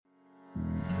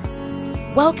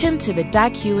Welcome to the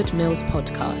Dag Heward-Mills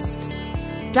podcast.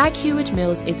 Dag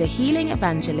Heward-Mills is a healing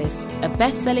evangelist, a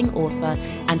best-selling author,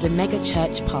 and a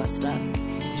mega-church pastor.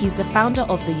 He's the founder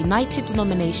of the United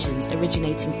Denominations,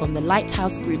 originating from the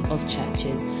Lighthouse Group of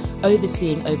churches,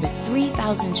 overseeing over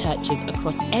 3,000 churches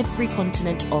across every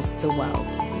continent of the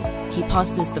world. He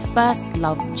pastors the First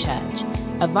Love Church,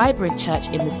 a vibrant church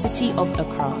in the city of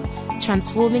Accra,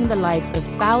 transforming the lives of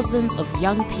thousands of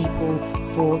young people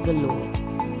for the Lord.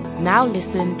 Now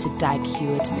listen to Dag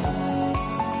Heward-Mills.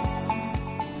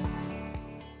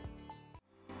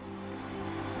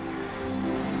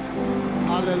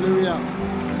 Hallelujah.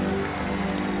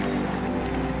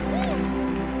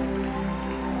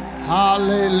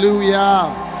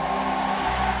 Hallelujah.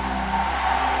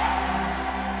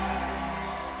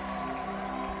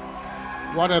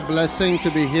 What a blessing to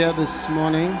be here this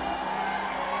morning.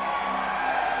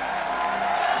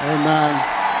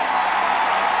 Amen.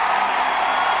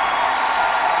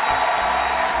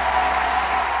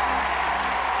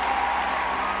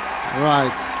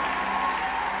 Right.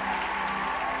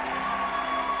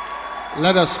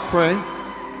 Let us pray.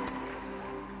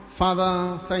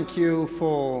 Father, thank you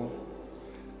for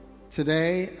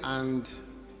today and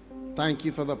thank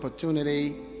you for the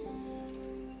opportunity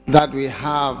that we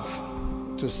have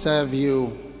to serve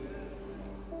you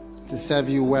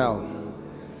well.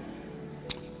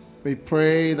 We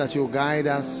pray that you guide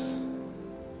us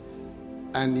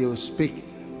and you speak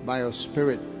by your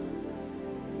Spirit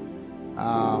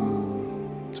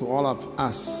to all of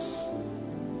us.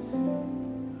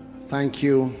 Thank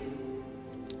you.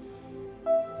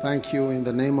 Thank you in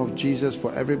the name of Jesus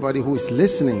for everybody who is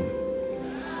listening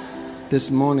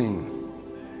this morning.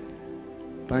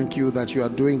 Thank you that you are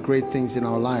doing great things in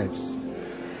our lives.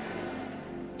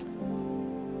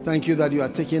 Thank you that you are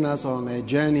taking us on a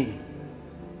journey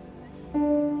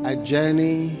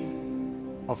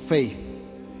of faith,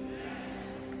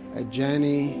 a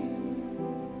journey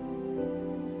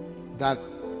that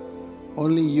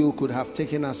only you could have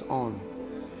taken us on.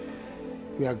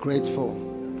 We are grateful.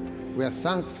 We are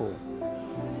thankful.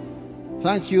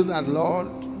 Thank you that, Lord,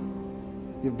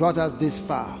 you brought us this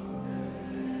far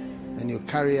and you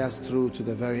carry us through to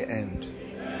the very end.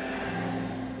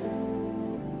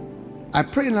 I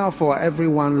pray now for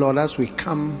everyone, Lord, as we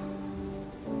come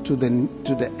to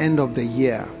the end of the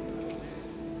year.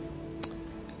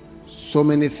 So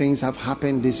many things have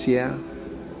happened this year.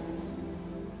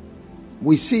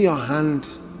 We see your hand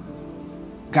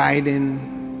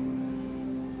guiding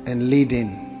and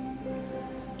leading.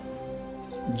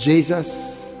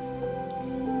 Jesus,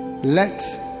 let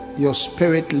your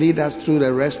Spirit lead us through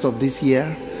the rest of this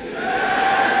year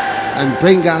and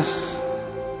bring us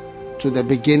to the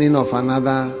beginning of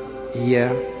another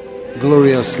year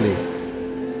gloriously.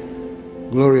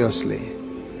 Gloriously.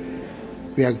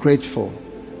 We are grateful.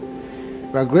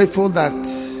 We are grateful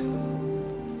that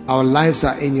our lives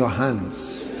are in your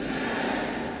hands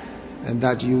and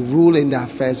that you rule in the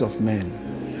affairs of men.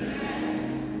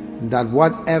 And that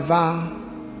whatever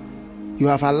you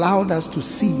have allowed us to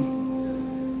see,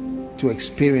 to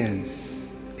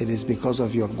experience, it is because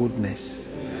of your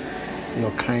goodness,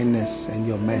 your kindness, and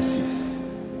your mercies.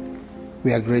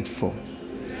 We are grateful.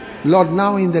 Lord,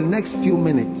 now in the next few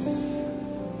minutes,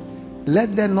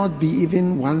 let there not be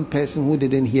even one person who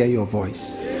didn't hear your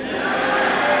voice.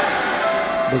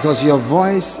 Because your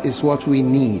voice is what we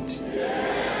need.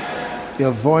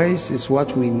 Your voice is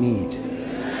what we need.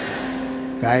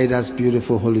 Guide us,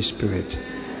 beautiful Holy Spirit.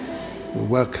 We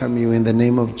welcome you in the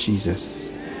name of Jesus.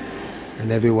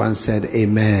 And everyone said,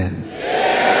 Amen.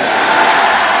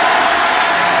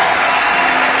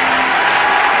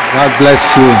 God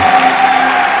bless you.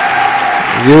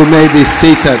 You may be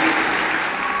seated.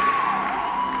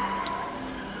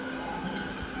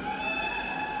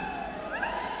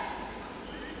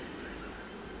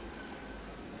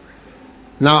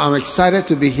 Now I'm excited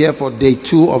to be here for day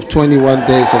 2 of 21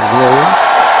 days of glory.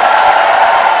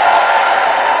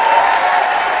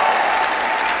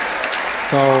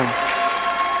 So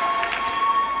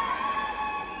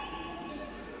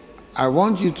I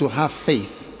want you to have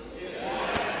faith.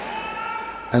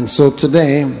 And so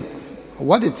today,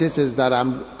 what it is that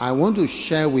I want to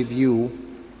share with you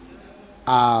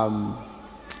from,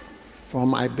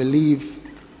 I believe,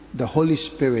 the Holy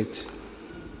Spirit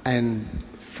and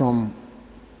from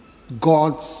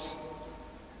God's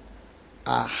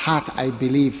heart, I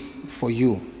believe, for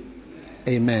you.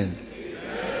 Amen.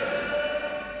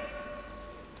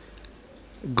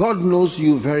 God knows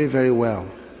you very, very well.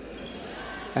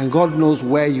 And God knows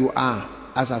where you are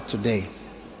as of today.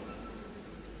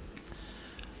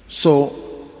 So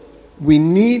we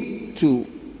need to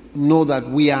know that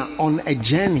we are on a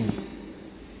journey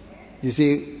You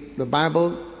see, the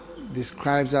Bible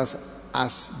describes us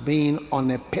as being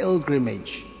on a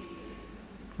pilgrimage.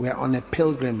 We are on a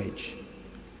pilgrimage.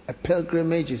 A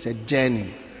pilgrimage is a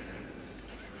journey.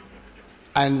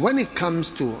 And when it comes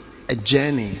to a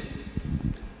journey,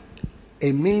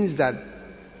 it means that,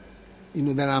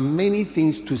 there are many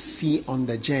things to see on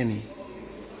the journey.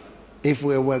 If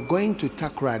we were going to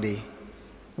Takoradi,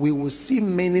 we will see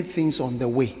many things on the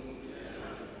way.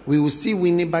 We will see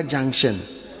Winneba Junction.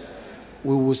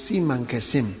 We will see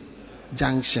Mankesim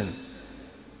Junction.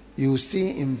 You will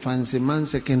see Infansiman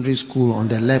Secondary School on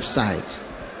the left side.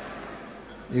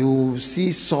 You will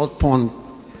see Salt Pond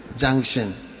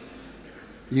Junction.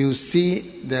 You see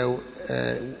the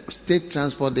state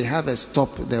transport. They have a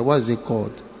stop there. What is it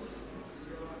called?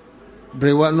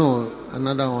 Brewa? No,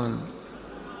 another one.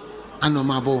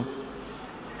 Anomabo.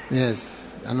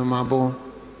 Yes, Anomabo.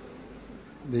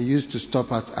 They used to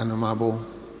stop at Anomabo.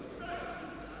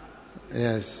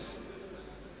 Yes.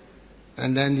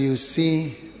 And then you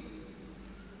see,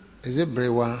 is it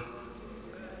Brewa?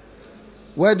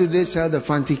 Where do they sell the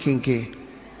Fanti Kinke?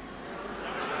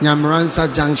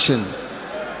 Nyamransa Junction.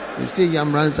 You see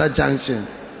Nyamransa Junction.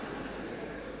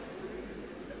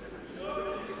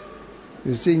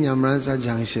 You see Nyamransa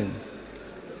Junction.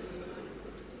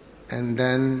 And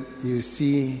then you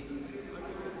see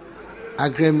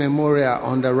Agre Memorial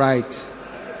on the right.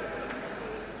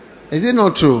 Is it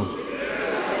not true?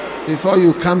 Before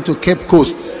you come to Cape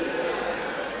Coast,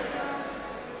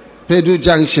 Pedu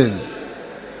Junction,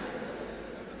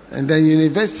 and then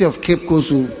University of Cape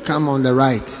Coast will come on the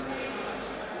right,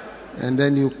 and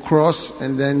then you cross,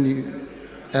 and then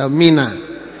Elmina,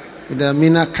 with the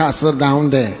Elmina Castle down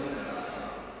there,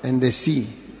 and the sea,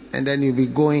 and then you'll be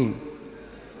going.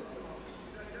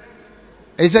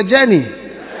 It's a journey.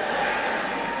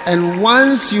 And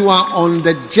once you are on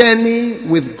the journey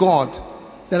with God,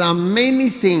 there are many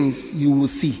things you will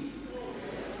see.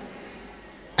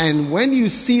 And when you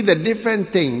see the different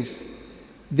things,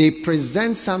 they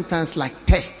present sometimes like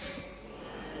tests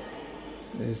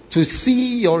to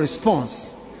see your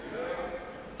response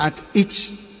at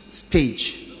each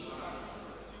stage.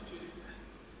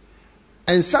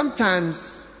 And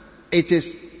sometimes it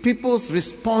is people's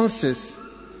responses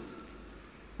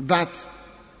that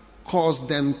cause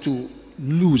them to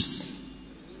lose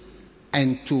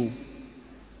and to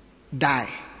die.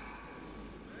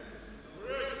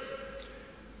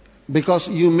 Because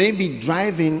you may be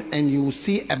driving and you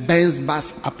see a Benz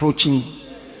bus approaching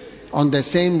on the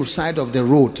same side of the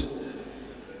road.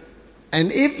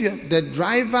 And if the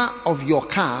driver of your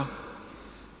car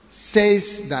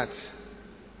says that,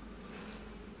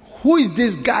 who is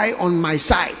this guy on my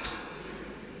side?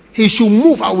 He should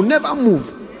move. I will never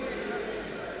move.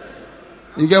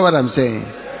 You get what I'm saying?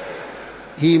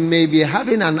 He may be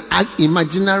having an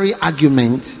imaginary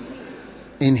argument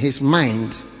in his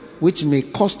mind, which may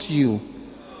cost you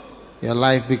your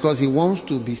life, because he wants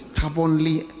to be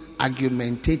stubbornly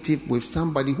argumentative with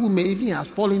somebody who may even have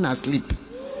fallen asleep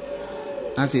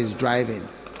as he's driving.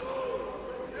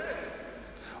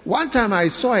 One time I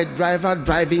saw a driver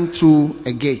driving through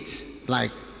a gate,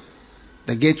 like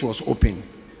the gate was open.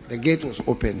 The gate was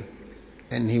open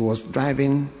and he was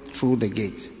driving through the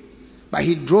gate. But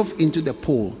he drove into the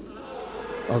pole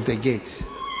of the gate.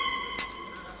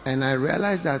 And I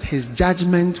realized that his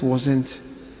judgment wasn't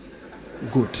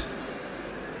good.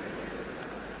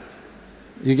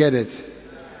 You get it?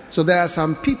 So there are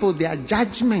some people, their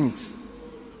judgments,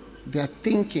 their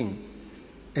thinking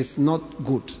is not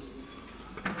good.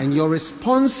 And your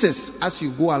responses as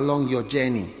you go along your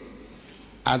journey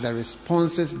are the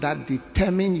responses that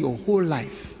determine your whole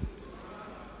life.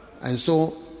 And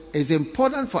so it's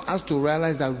important for us to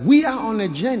realize that we are on a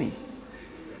journey.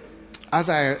 As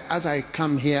I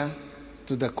come here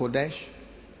to the Kodesh,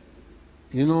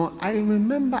 I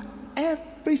remember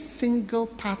every single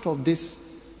part of this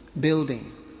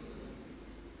building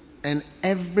and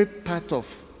every part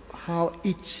of how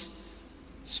each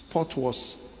spot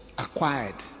was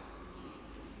acquired.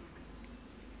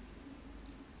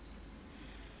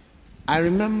 I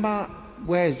remember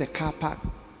where is the car park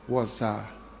was a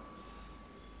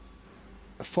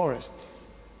forest.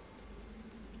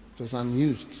 It was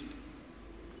unused.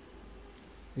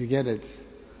 You get it?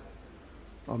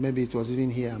 Or maybe it was even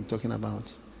here I'm talking about.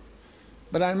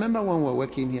 But I remember when we were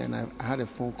working here and I had a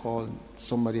phone call,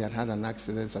 somebody had had an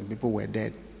accident, some people were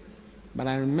dead. But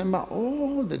I remember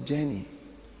all the journey.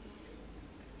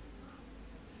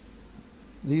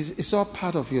 It's all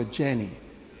part of your journey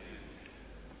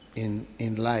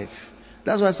in life.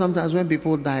 That's why sometimes when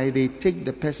people die, they take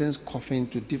the person's coffin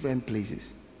to different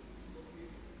places.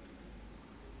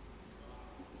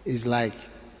 It's like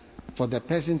for the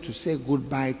person to say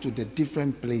goodbye to the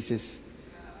different places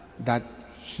that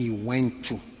he went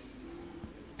to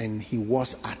and he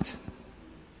was at.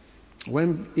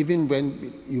 Even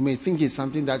when you may think it's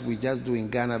something that we just do in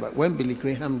Ghana, but when Billy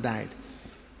Graham died,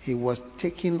 he was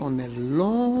taken on a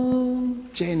long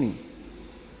journey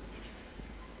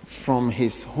from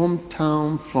his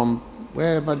hometown, from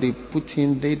wherever they put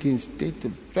him, they didn't stay, a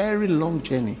very long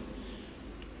journey,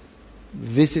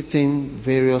 visiting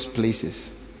various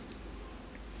places.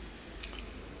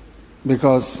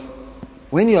 Because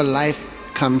when your life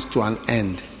comes to an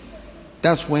end,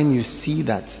 that's when you see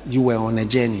that you were on a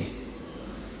journey.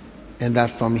 And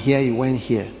that from here you went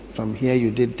here, from here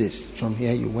you did this, from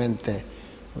here you went there,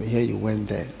 from here you went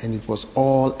there. And it was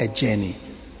all a journey.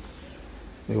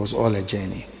 It was all a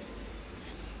journey.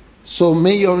 So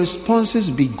may your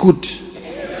responses be good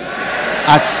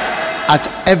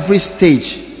at every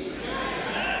stage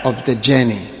of the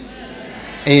journey.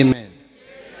 Amen.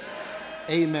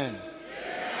 Amen.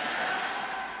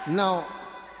 Now,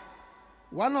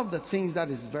 one of the things that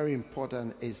is very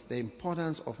important is the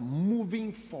importance of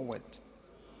moving forward.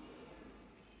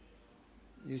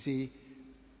 You see,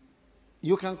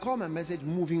 you can call my message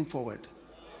moving forward.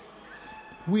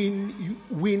 We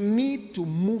need to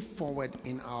move forward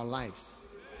in our lives.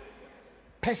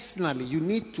 Personally, you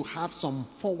need to have some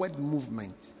forward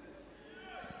movement.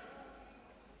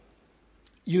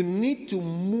 You need to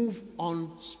move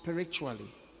on spiritually.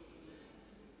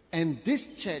 And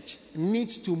this church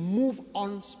needs to move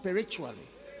on spiritually.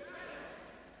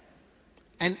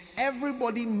 And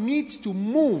everybody needs to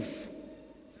move.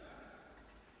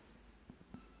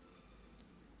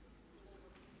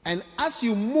 And as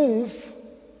you move,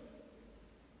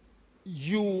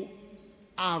 you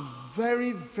are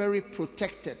very, very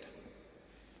protected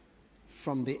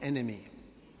from the enemy.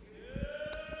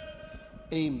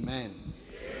 Amen.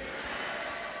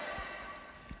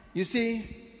 You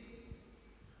see,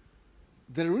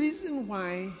 the reason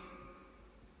why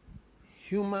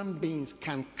human beings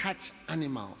can catch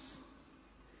animals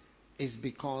is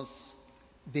because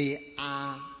they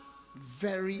are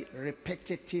very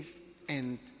repetitive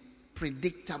and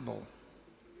predictable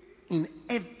in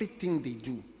everything they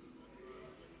do.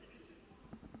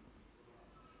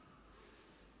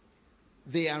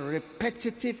 They are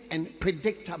repetitive and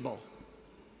predictable.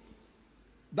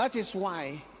 That is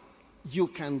why you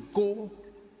can go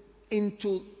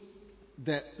into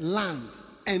the land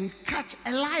and catch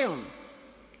a lion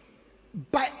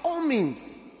by all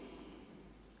means,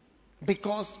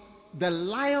 because the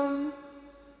lion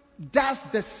does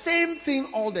the same thing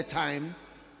all the time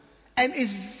and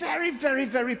is very, very,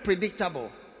 very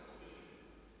predictable,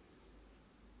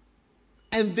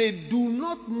 and they do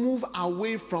not move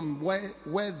away from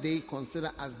where they consider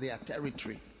as their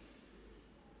territory.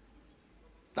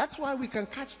 That's why we can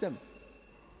catch them.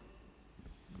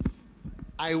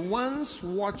 I once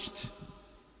watched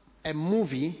a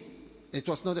movie. It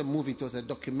was not a movie, it was a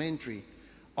documentary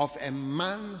of a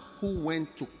man who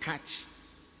went to catch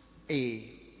a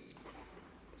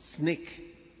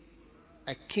snake,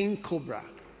 a king cobra,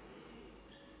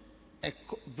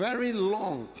 very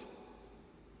long.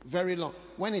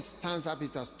 When it stands up,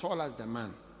 it's as tall as the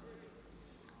man.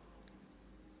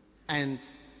 And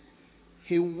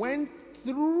he went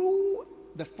through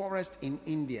the forest in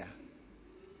India.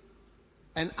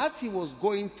 And as he was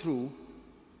going through,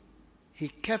 he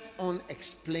kept on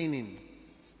explaining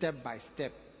step by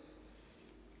step.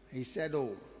 He said,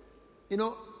 "Oh, you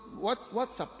know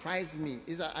what surprised me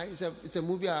is it's a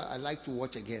movie I like to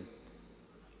watch again."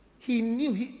 He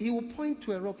knew he would point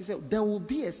to a rock. He said, "There will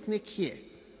be a snake here."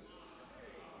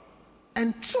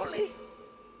 And truly,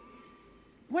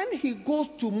 when he goes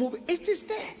to move, it is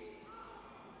there.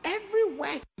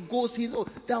 Everywhere he goes,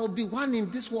 there will be one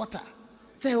in this water.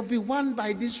 There will be one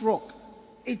by this rock.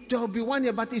 There will be one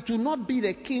here, but it will not be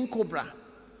the king cobra.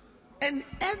 And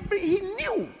he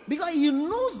knew, because he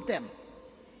knows them.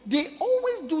 They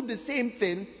always do the same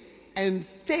thing and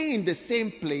stay in the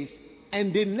same place,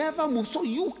 and they never move. So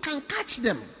you can catch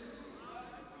them.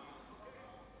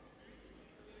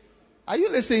 Are you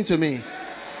listening to me?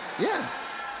 Yeah.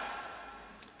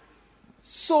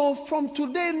 So from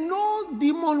today, no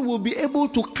demon will be able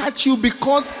to catch you,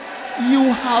 because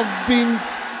you have been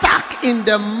stuck in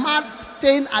the mud,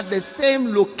 staying at the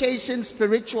same location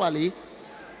spiritually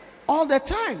all the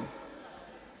time.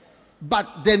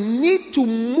 But the need to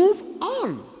move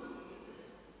on.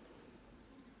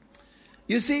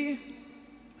 You see,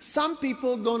 some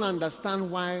people don't understand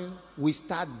why we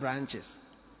start branches.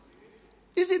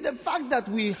 You see, the fact that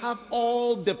we have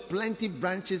all the plenty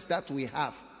branches that we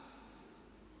have,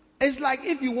 it's like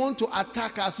if you want to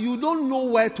attack us, you don't know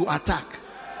where to attack.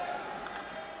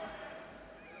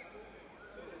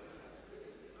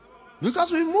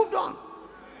 Because we moved on.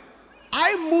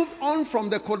 I moved on from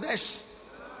the Qodesh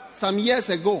some years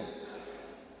ago.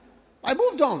 I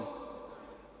moved on.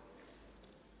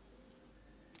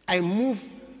 I moved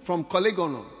from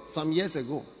Kolegono some years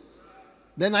ago.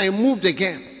 Then I moved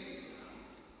again.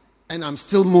 And I'm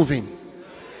still moving.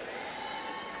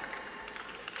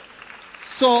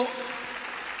 So,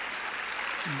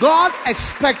 God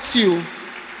expects you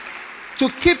to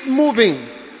keep moving.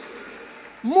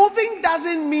 Moving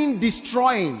doesn't mean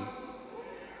destroying.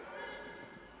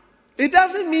 It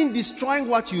doesn't mean destroying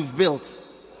what you've built.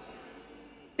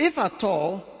 If at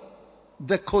all,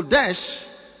 the Qodesh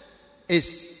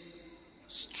is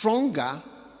stronger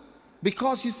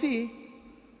because you see,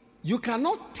 you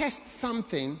cannot test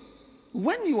something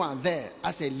when you are there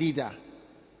as a leader.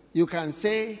 You can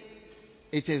say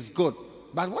it is good.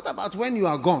 But what about when you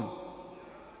are gone?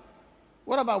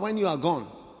 What about when you are gone?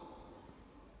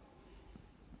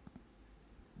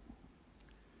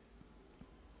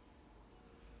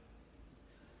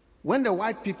 When the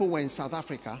white people were in South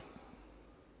Africa,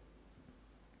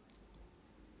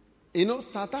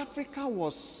 South Africa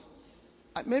was,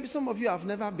 maybe some of you have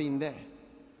never been there,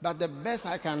 but the best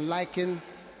I can liken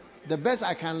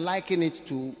it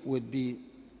to would be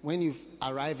when you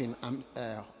arrive in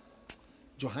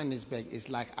Johannesburg, it's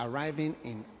like arriving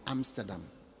in Amsterdam.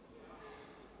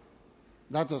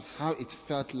 That was how it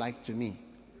felt like to me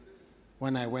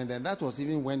when I went there. That was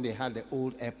even when they had the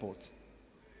old airport.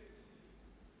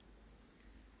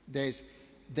 There's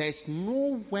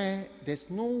nowhere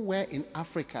in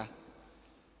Africa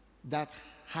that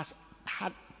has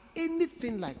had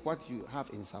anything like what you have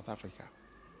in South Africa.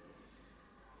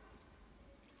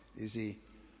 You see,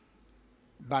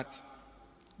 but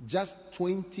just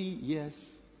 20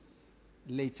 years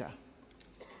later,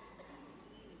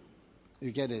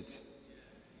 you get it?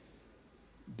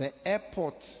 The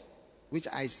airport, which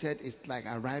I said is like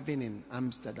arriving in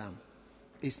Amsterdam,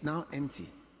 is now empty.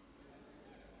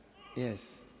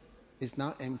 Yes, it's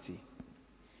now empty.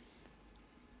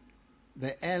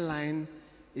 The airline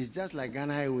is just like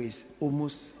Ghana Airways,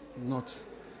 almost not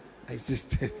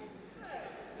existed.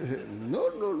 No.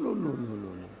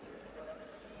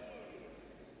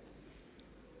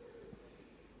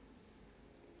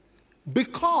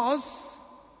 Because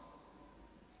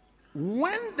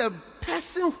when the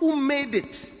person who made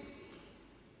it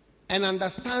and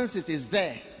understands it is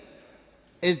there,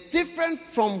 is different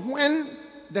from when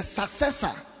the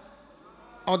successor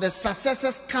or the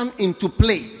successors come into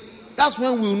play. That's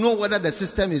when we'll know whether the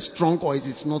system is strong or it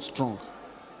is not strong.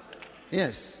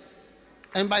 Yes.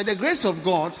 And by the grace of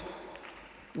God,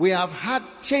 we have had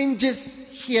changes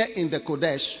here in the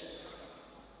Qodesh.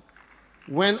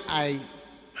 When I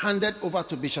handed over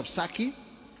to Bishop Saki,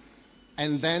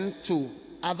 and then to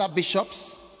other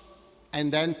bishops,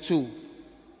 and then to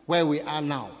where we are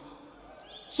now.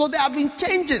 So there have been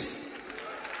changes.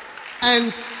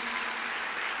 And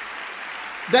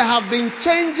there have been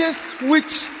changes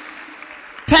which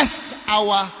test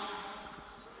our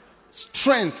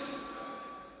strength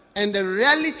and the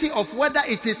reality of whether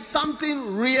it is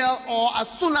something real, or as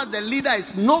soon as the leader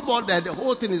is nobody, the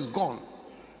whole thing is gone.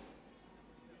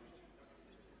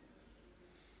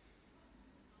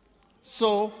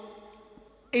 So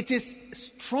it is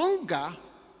stronger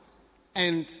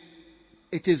and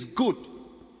it is good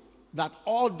that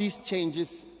all these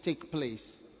changes take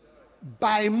place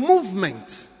by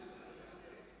movement.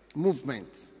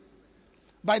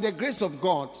 By the grace of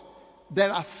God,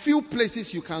 there are few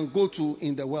places you can go to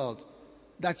in the world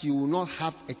that you will not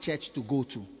have a church to go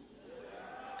to.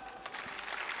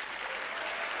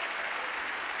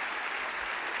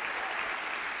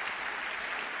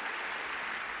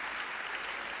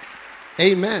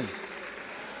 Amen.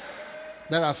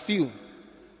 There are few.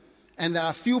 And there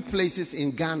are few places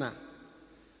in Ghana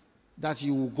that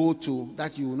you will go to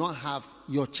that you will not have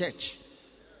your church,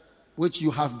 which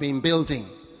you have been building,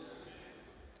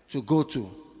 to go to.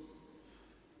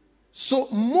 So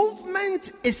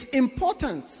movement is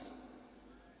important.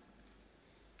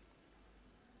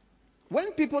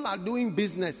 When people are doing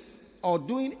business or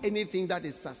doing anything that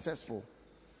is successful,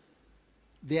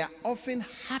 they are often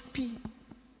happy,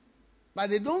 but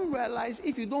they don't realize,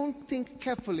 if you don't think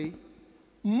carefully,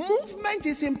 movement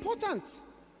is important.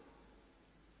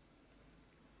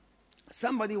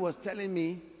 Somebody was telling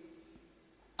me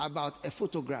about a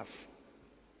photograph.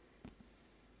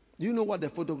 You know what the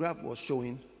photograph was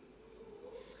showing?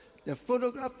 The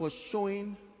photograph was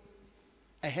showing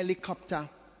a helicopter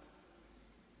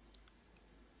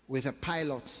with a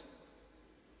pilot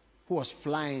who was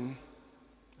flying.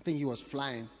 I think he was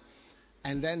flying.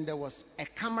 And then there was a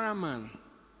cameraman.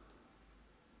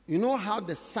 You know how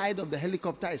the side of the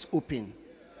helicopter is open?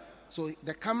 So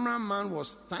the cameraman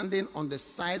was standing on the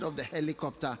side of the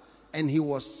helicopter and he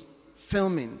was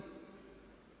filming.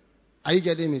 Are you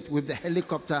getting it? With the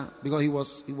helicopter, because he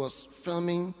was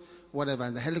filming whatever,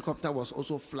 and the helicopter was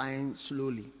also flying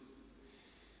slowly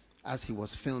as he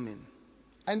was filming.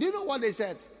 And do you know what they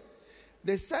said?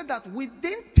 They said that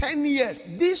within 10 years,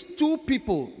 these two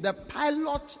people, the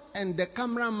pilot and the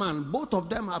cameraman, both of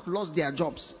them have lost their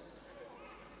jobs.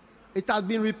 It has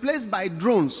been replaced by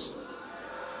drones.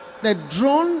 The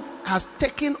drone has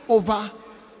taken over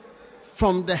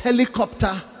from the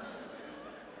helicopter,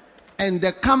 and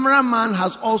the cameraman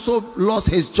has also lost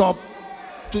his job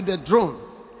to the drone.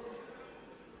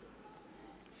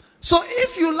 So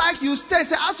if you like, you stay.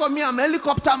 Say, as for me, I'm a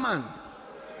helicopter man.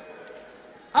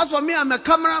 As for me, I'm a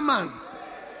cameraman.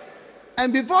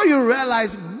 And before you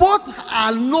realize, both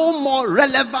are no more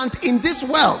relevant in this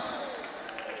world.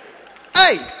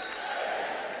 Hey!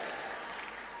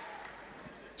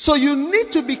 So you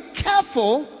need to be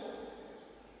careful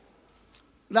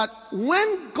that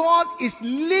when God is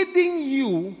leading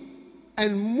you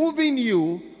and moving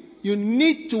you, you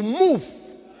need to move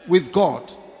with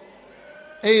God.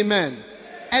 Amen.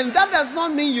 And that does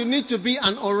not mean you need to be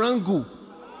an orangu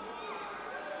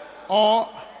or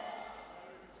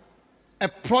a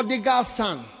prodigal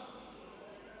son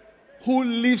who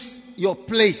leaves your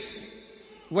place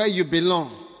where you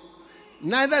belong.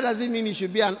 Neither does it mean you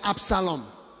should be an Absalom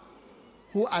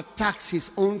who attacks his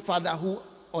own father who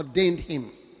ordained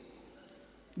him.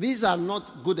 These are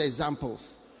not good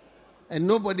examples. And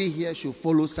nobody here should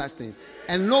follow such things.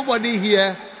 And nobody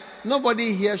here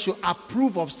should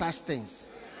approve of such things.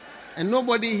 And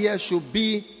nobody here should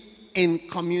be in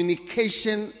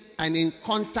communication and in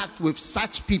contact with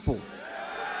such people.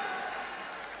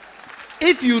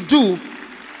 If you do,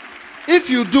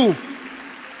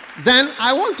 then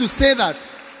I want to say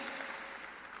that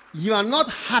you are not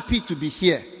happy to be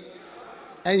here.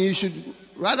 And you should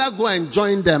rather go and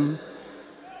join them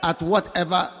at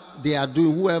whatever they are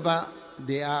doing, whoever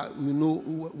they are, you know,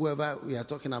 whoever we are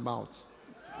talking about.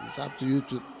 It's up to you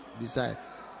to decide.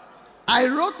 I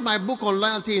wrote my book on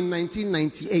loyalty in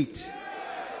 1998.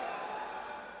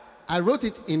 I wrote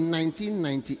it in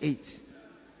 1998.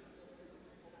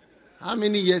 How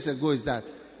many years ago is that?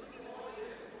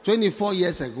 24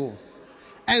 years ago.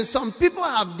 And some people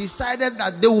have decided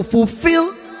that they will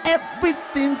fulfill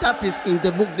everything that is in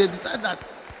the book. They decide that,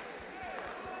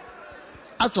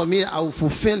 as for me, I will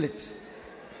fulfill it.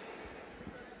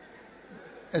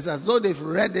 It's as though they've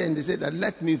read it and they say that,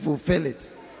 let me fulfill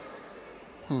it.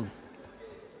 2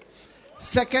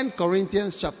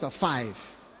 Corinthians chapter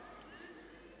 5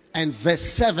 and verse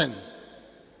 7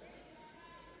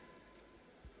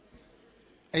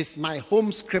 is my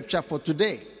home scripture for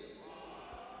today.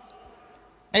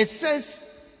 It says,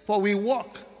 for we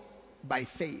walk by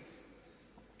faith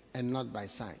and not by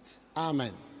sight.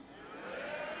 Amen.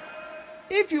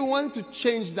 If you want to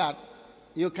change that,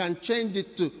 you can change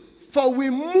it to, for we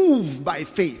move by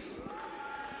faith.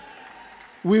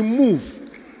 We move.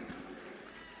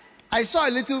 I saw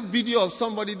a little video of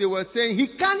somebody, they were saying, he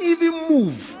can't even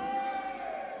move.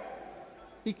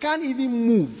 He can't even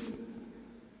move.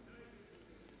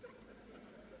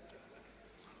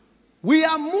 We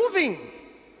are moving.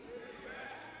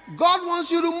 God wants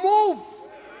you to move.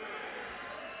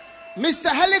 Mr.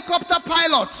 Helicopter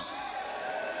Pilot,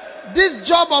 this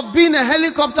job of being a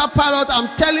helicopter pilot,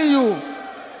 I'm telling you,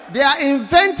 they are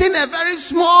inventing a very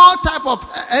small type of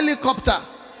helicopter.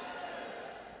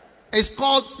 It's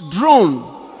called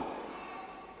drone.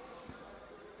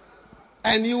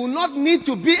 And you will not need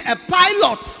to be a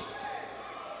pilot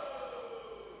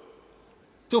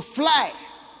to fly.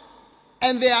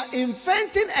 And they are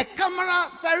inventing a camera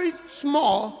very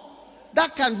small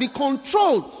that can be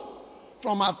controlled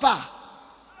from afar.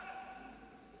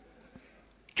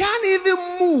 Can't even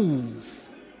move.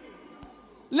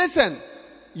 Listen,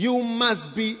 you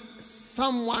must be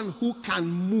someone who can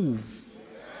move.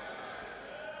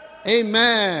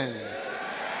 Amen.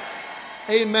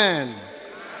 Amen.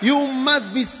 You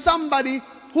must be somebody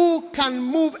who can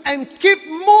move and keep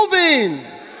moving.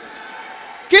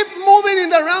 Keep moving in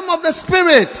the realm of the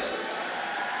Spirit.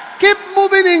 Keep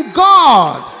moving in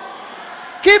God.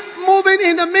 Keep moving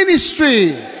in the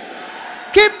ministry.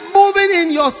 Keep moving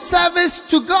in your service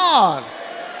to God.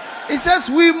 It says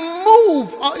we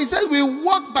move, or it says we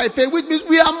walk by faith, which means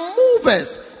we are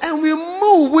movers. And we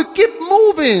move, we keep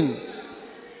moving.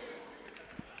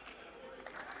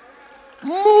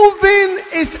 Moving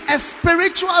is a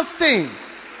spiritual thing.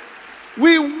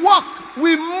 We walk,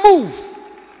 we move,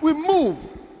 we move.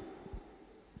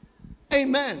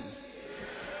 Amen.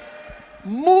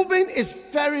 Moving is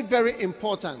very, very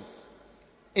important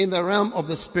in the realm of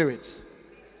the spirit.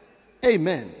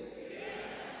 Amen.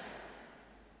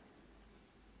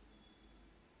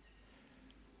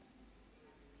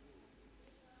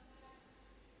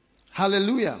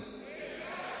 Hallelujah.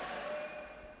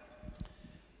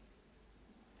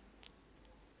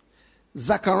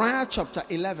 Zechariah chapter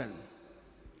 11,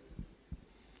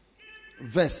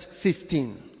 verse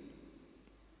 15.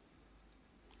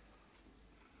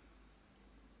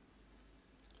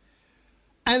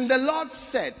 And the Lord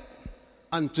said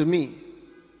unto me,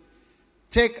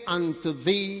 take unto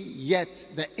thee yet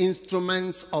the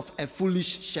instruments of a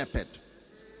foolish shepherd.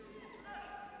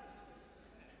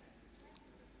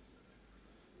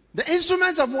 The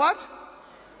instruments of what?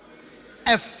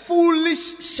 A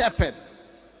foolish shepherd.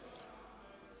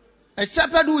 A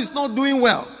shepherd who is not doing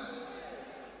well.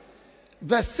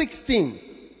 Verse 16.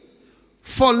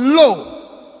 For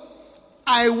lo,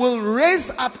 I will raise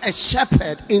up a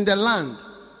shepherd in the land.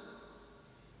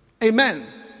 Amen.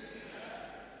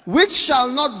 Which shall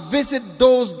not visit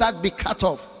those that be cut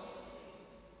off,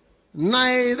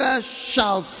 neither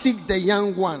shall seek the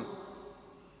young one,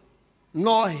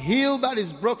 nor heal that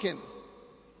is broken.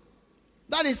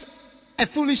 That is a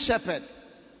foolish shepherd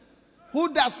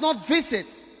who does not visit,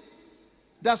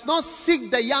 does not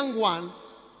seek the young one,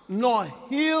 nor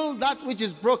heal that which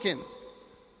is broken.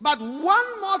 But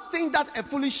one more thing that a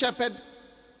foolish shepherd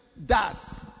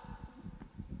does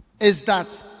is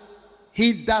that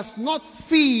he does not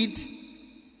feed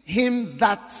him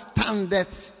that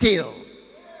standeth still.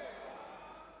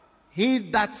 He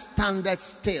that standeth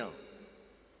still.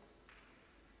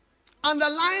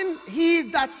 Underline, he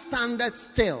that standeth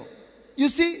still. You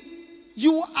see,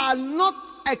 you are not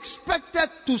expected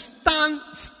to stand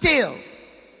still.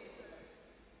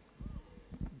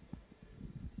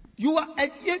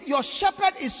 Your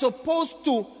shepherd is supposed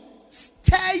to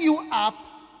stir you up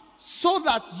so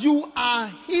that you are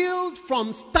healed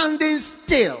from standing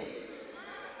still.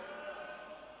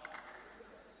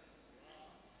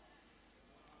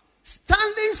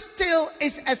 Standing still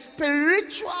is a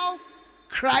spiritual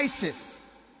crisis.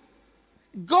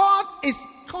 God is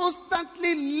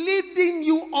constantly leading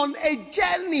you on a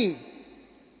journey.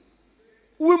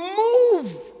 We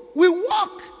move, we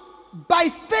walk by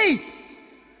faith.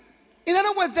 In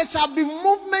other words, there shall be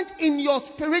movement in your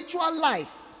spiritual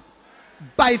life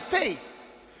by faith.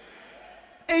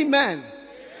 Amen.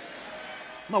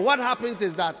 But what happens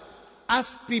is that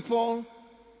as people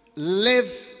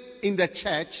live in the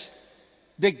church,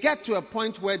 they get to a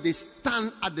point where they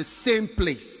stand at the same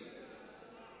place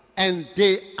and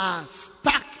they are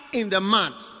stuck in the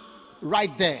mud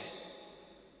right there.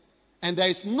 And there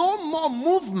is no more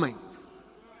movement.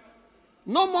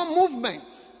 No more movement.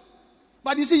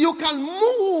 But you see, you can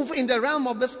move in the realm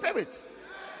of the spirit.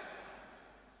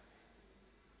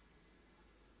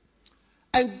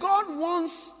 And God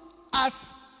wants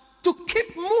us to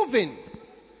keep moving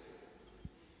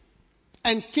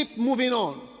and keep moving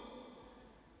on.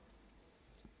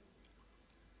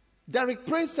 Derek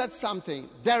Prince said something.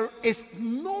 There is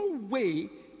no way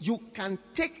you can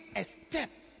take a step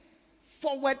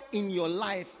forward in your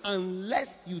life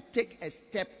unless you take a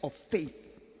step of faith.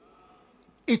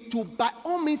 It will by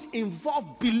all means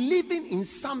involve believing in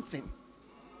something.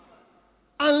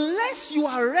 Unless you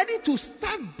are ready to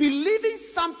start believing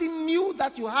something new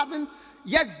that you haven't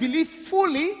yet believed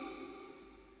fully,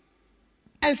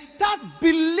 and start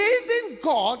believing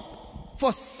God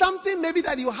for something maybe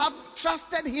that you have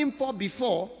trusted Him for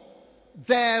before,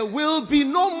 there will be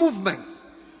no movement.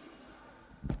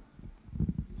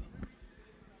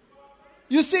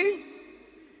 You see,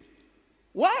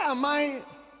 why am I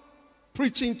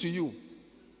preaching to you?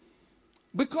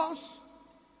 Because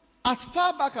as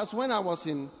far back as when I was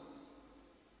in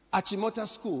Achimota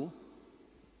school,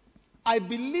 I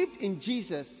believed in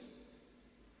Jesus,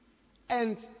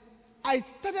 and I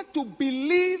started to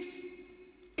believe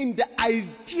in the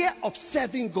idea of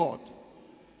serving God.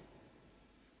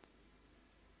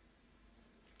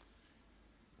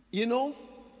 You know,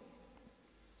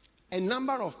 a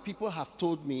number of people have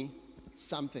told me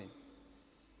something.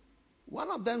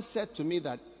 One of them said to me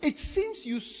that it seems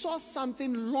you saw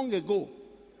something long ago.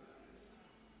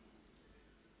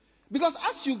 Because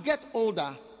as you get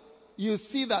older, you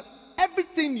see that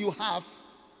everything you have,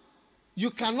 you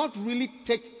cannot really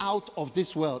take out of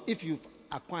this world if you've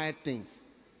acquired things.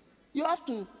 You have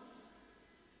to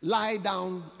lie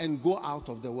down and go out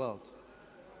of the world.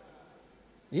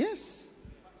 Yes.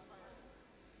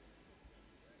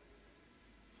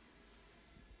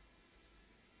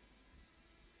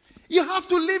 You have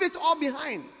to leave it all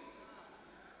behind.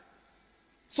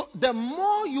 So the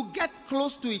more you get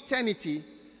close to eternity,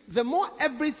 the more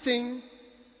everything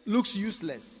looks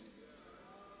useless.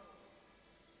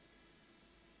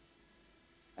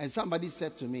 And somebody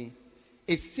said to me,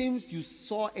 it seems you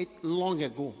saw it long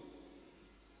ago.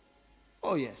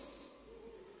 Oh, yes.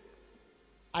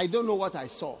 I don't know what I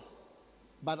saw,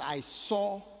 but I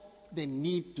saw the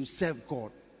need to serve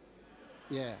God.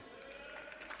 Yeah.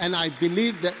 And I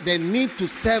believe that the need to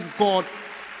serve God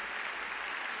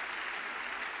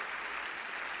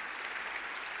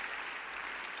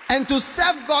and to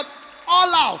serve God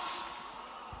all out.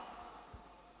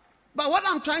 But what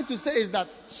I'm trying to say is that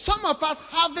some of us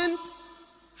haven't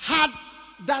had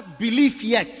that belief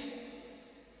yet.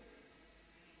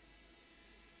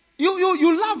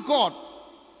 You love God.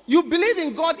 You believe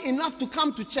in God enough to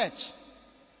come to church.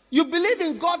 You believe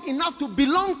in God enough to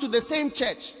belong to the same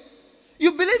church.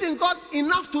 You believe in God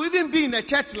enough to even be in a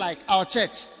church like our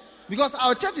church. Because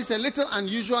our church is a little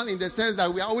unusual in the sense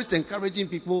that we are always encouraging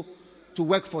people to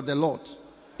work for the Lord.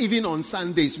 Even on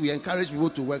Sundays, we encourage people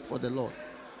to work for the Lord.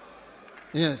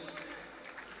 Yes.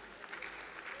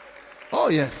 Oh,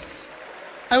 yes.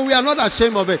 And we are not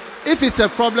ashamed of it. If it's a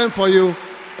problem for you,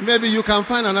 maybe you can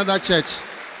find another church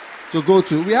to go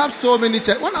to. We have so many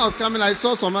churches. When I was coming, I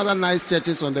saw some other nice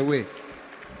churches on the way.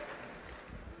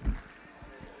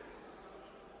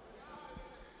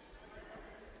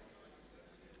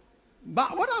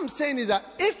 But what I'm saying is that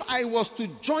if I was to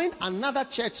join another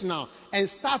church now and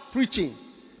start preaching,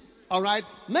 all right,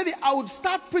 maybe I would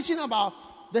start preaching about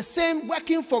the same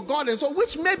working for God and so,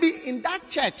 which maybe in that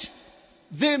church,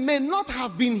 they may not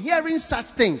have been hearing such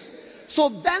things. So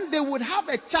then they would have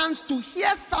a chance to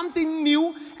hear something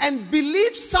new and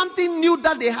believe something new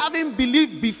that they haven't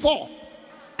believed before.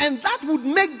 And that would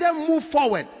make them move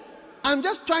forward. I'm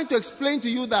just trying to explain to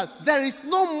you that there is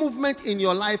no movement in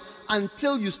your life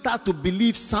until you start to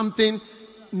believe something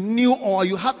new or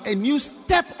you have a new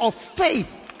step of faith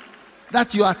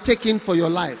that you are taking for your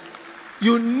life.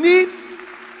 You need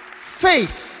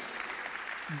faith.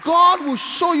 God will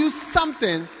show you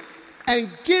something and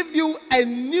give you a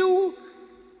new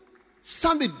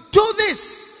something. Do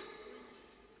this.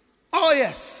 Oh,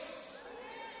 yes.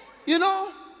 You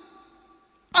know,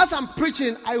 as I'm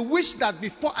preaching, I wish that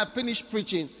before I finish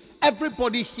preaching,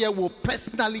 everybody here will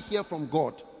personally hear from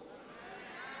God.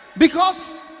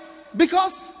 Because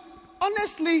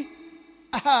honestly,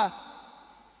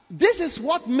 this is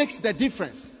what makes the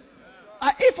difference.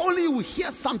 If only you will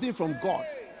hear something from God.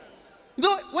 You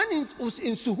know, when it was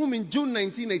in Suhum in June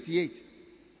 1988,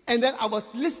 and then I was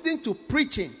listening to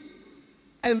preaching,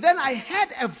 and then I heard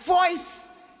a voice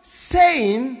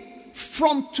saying,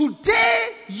 from today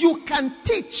you can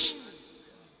teach.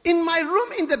 In my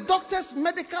room, in the doctor's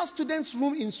medical students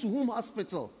room in Suhum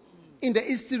Hospital, in the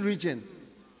Eastern region,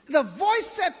 the voice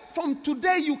said, from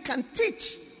today you can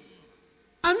teach.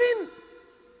 I mean,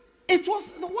 it was,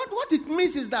 what it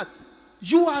means is that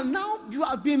you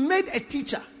have been made a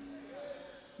teacher.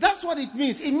 That's what it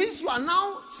means. It means you are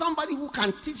now somebody who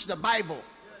can teach the Bible.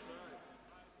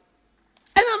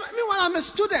 And when I'm a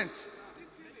student,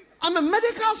 I'm a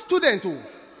medical student who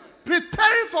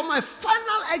preparing for my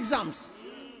final exams.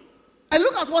 And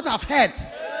look at what I've heard.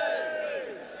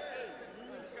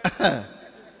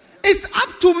 It's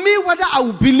up to me whether I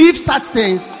will believe such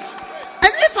things.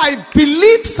 And if I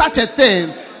believe such a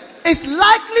thing, it's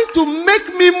likely to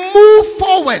make me move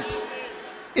forward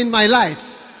in my life.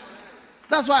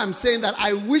 That's why I'm saying that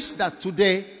I wish that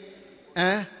today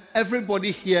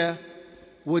everybody here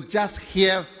would just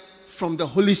hear from the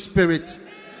Holy Spirit.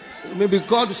 Maybe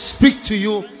God speak to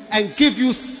you and give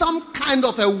you some kind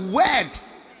of a word.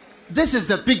 This is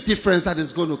the big difference that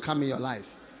is going to come in your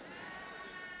life.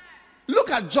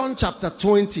 Look at John chapter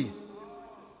 20.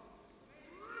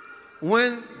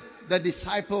 When the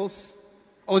disciples,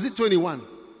 or was it 21?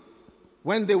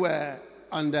 When they were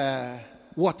on the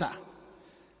water,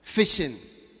 fishing.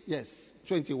 Yes,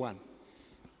 21.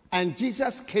 And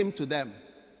Jesus came to them.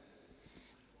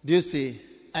 Do you see?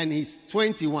 And he's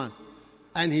 21.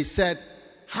 And he said,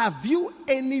 have you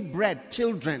any bread,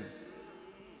 children?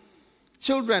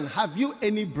 Children, have you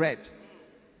any bread?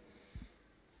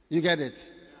 You get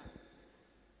it?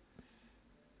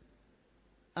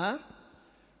 Huh?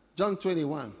 John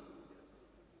 21.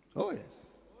 Oh, yes.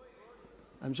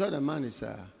 I'm sure the man is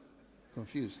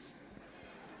confused.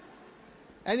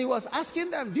 And he was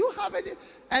asking them, do you have any?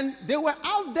 And they were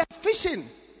out there fishing.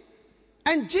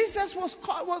 And Jesus was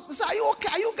are you okay?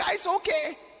 Are you guys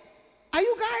okay? Are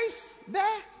you guys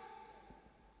there?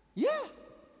 Yeah.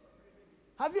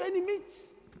 Have you any meat?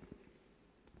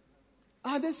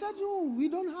 They said, no, we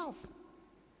don't have.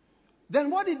 Then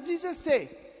what did Jesus say?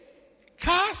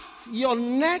 cast your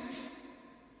net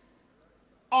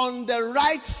on the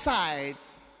right side,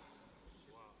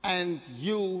 and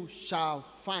you shall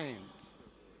find.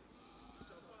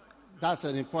 That's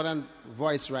an important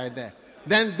voice right there.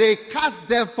 Then they cast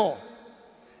therefore,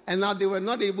 and now they were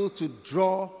not able to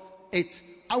draw it.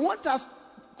 I want us,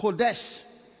 Kodesh,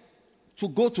 to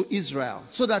go to Israel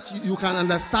so that you can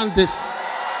understand this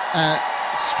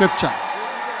scripture.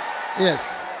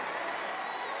 Yes.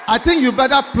 I think you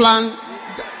better plan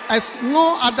as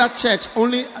no other church,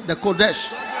 only the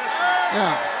Kodesh.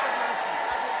 Yeah.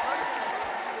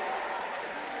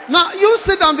 Now you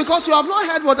sit down because you have not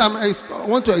heard what I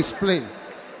want to explain.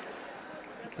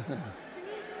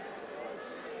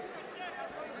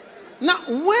 Now,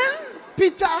 when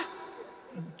Peter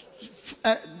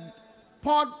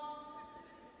poured,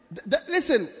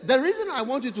 listen, the reason I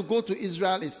want you to go to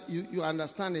Israel is you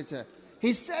understand it.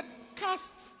 He said,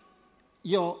 cast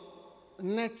your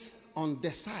net on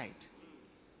the side,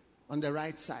 on the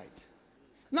right side.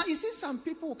 Now, you see, some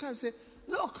people will come and say,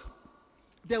 look,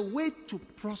 the way to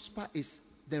prosper is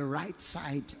the right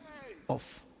side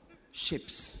of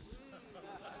ships.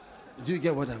 Do you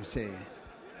get what I'm saying?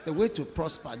 The way to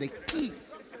prosper, the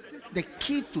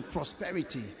key to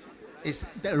prosperity is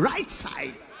the right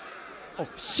side of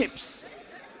ships.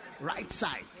 Right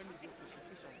side.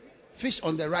 Fish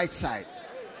on the right side.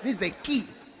 This is the key.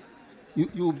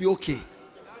 You'll be okay.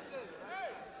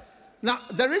 Now,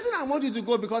 the reason I want you to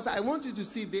go, because I want you to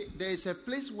see there is a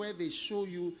place where they show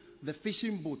you the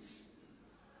fishing boats.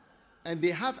 And they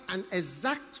have an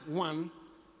exact one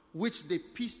which they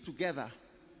piece together.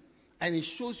 And it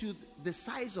shows you the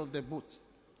size of the boat.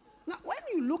 Now, when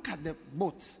you look at the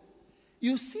boat,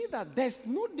 you see that there's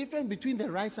no difference between the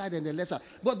right side and the left side.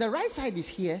 But the right side is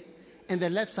here, and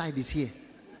the left side is here.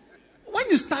 When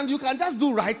you stand, you can just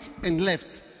do right and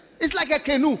left. It's like a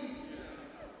canoe.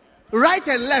 Right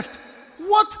and left.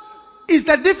 What is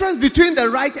the difference between the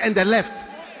right and the left?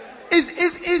 Is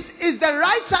the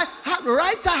right side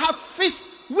have fish?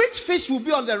 Which fish will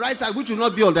be on the right side, which will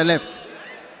not be on the left?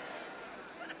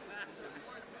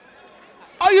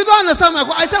 Oh, you don't understand my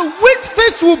question. I said, which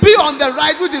fish will be on the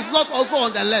right, which is not also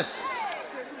on the left?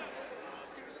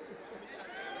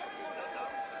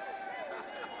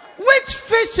 Which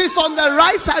fish is on the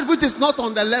right side, which is not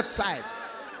on the left side?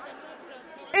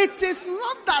 It is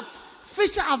not that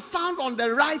fish are found on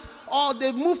the right, or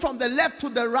they move from the left to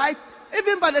the right.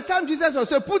 Even by the time Jesus will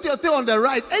say, put your thing on the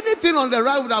right, anything on the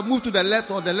right would have moved to the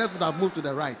left, or the left would have moved to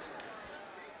the right.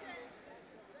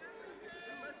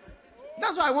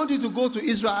 That's why I want you to go to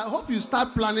Israel. I hope you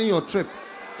start planning your trip.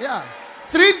 Yeah.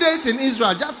 3 days in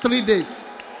Israel, just 3 days.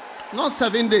 Not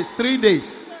 7 days, 3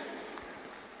 days.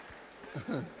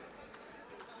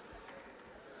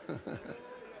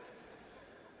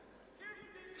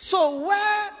 So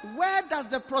where does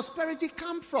the prosperity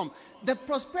come from? The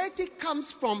prosperity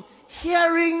comes from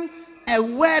hearing a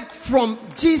word from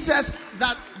Jesus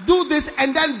that do this,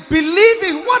 and then believe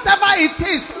in whatever it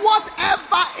is.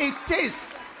 Whatever it is.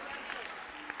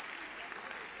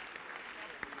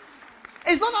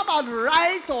 It's not about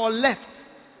right or left.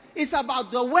 It's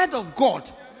about the word of God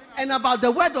and about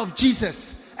the word of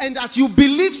Jesus, and that you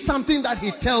believe something that he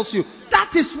tells you.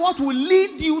 That is what will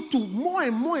lead you to more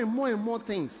and more and more and more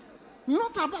things.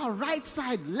 Not about right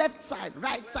side, left side,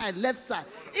 right side, left side.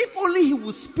 If only he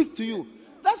will speak to you.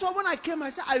 That's why when I came,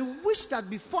 I said, I wish that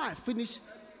before I finish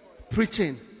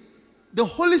preaching, the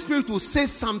Holy Spirit will say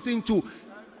something to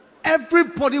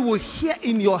everybody, will hear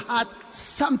in your heart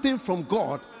something from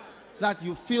God that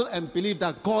you feel and believe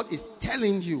that God is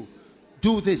telling you,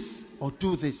 do this or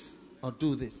do this or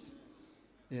do this.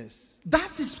 Yes.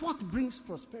 That is what brings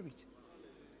prosperity.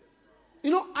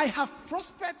 You know, I have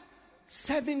prospered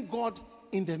serving God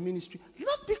in the ministry.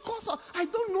 Not because I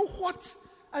don't know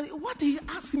what he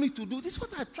asked me to do. This is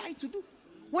what I tried to do.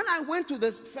 When I went to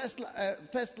the first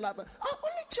lab,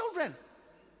 only children.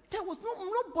 There was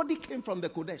nobody came from the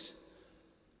Kodesh.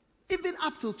 Even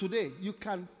up till today, you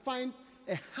can find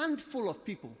a handful of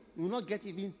people. You will not get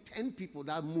even 10 people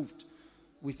that moved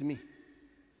with me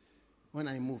when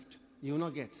I moved. You will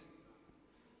not get.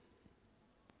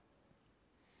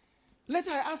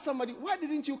 Later I asked somebody, why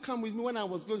didn't you come with me when I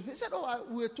was going? He said,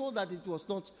 we were told that it was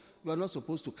not, you are not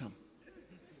supposed to come.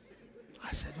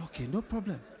 I said, okay, no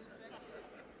problem.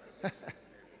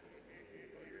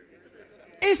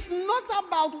 It's not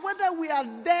about whether we are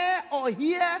there or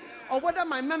here, or whether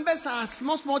my members are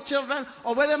small children,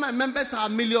 or whether my members are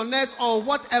millionaires or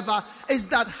whatever. It's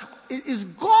that it is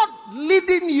God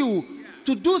leading you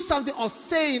to do something, or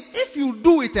saying, if you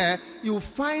do it, you will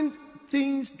find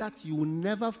things that you will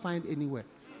never find anywhere.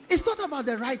 It's not about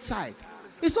the right side.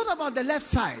 It's not about the left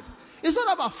side. It's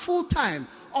not about full-time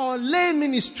or lay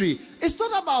ministry. It's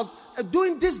not about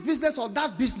doing this business or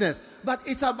that business. But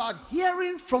it's about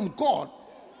hearing from God.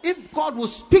 If God will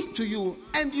speak to you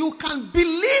and you can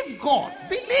believe God.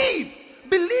 Believe.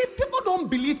 People don't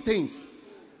believe things.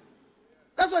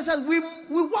 That's why I said we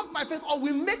walk by faith or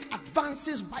we make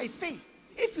advances by faith.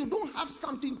 If you don't have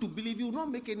something to believe, you will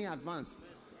not make any advance.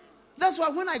 That's why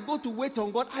when I go to wait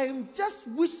on God, I just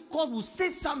wish God will say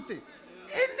something.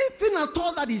 Anything at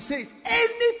all that he says.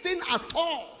 Anything at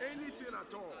all. Anything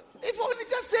at all. If only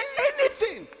just say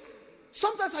anything.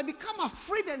 Sometimes I become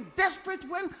afraid and desperate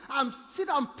when I'm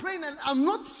praying and I'm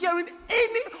not hearing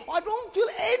or I don't feel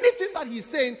anything that he's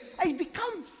saying. I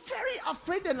become very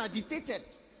afraid and agitated.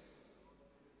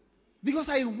 Because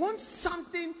I want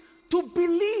something to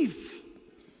believe.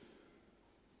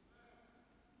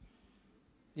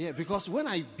 Yeah, because when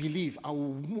I believe, I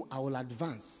will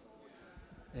advance.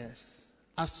 Yes.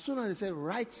 As soon as they say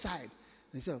right side,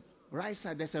 they say right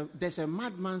side. There's a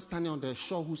madman standing on the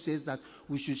shore who says that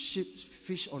we should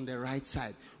fish on the right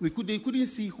side. They couldn't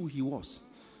see who he was.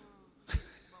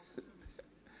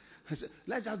 I said,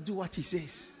 let's just do what he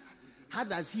says. How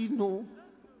does he know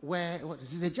where?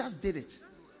 They just did it.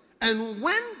 And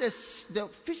when the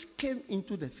fish came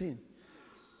into the thing,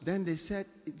 then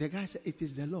the guy said, it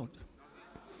is the Lord.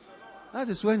 That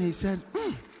is when he said,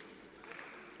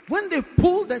 When they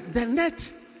pulled the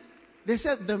net, they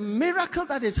said the miracle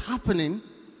that is happening,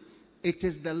 it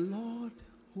is the Lord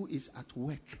who is at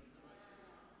work.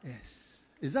 Yes.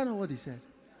 Is that not what he said?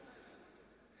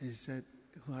 He said,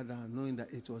 knowing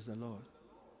that it was the Lord.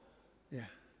 Yeah.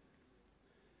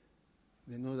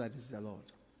 They know that it's the Lord.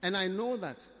 And I know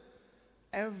that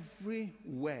every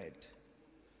word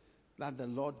that the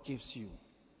Lord gives you,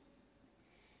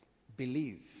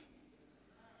 believe.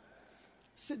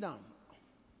 Sit down.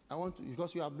 I want to,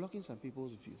 because you are blocking some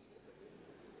people's view.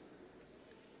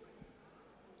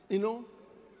 You know,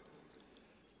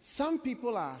 some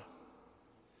people are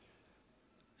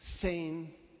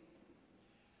saying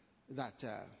that,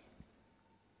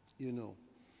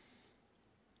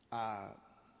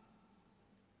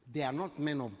 they are not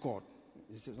men of God.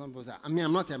 Some people say, I'm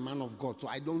not a man of God, so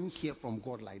I don't hear from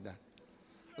God like that.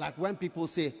 Like when people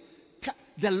say,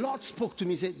 the Lord spoke to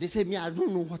me, they say, me, I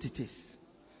don't know what it is.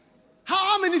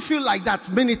 How many feel like that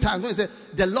many times? When they say,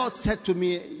 the Lord said to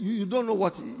me, you don't know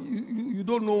what, you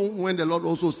don't know when the Lord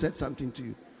also said something to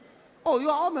you. Oh, you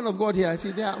are all men of God here. I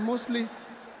see they are mostly,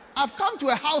 I've come to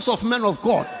a house of men of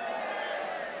God.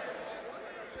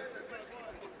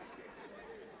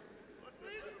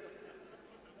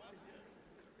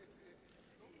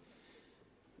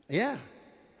 Yeah.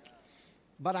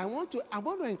 But I want to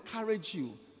encourage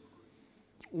you.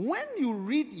 When you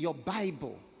read your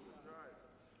Bible,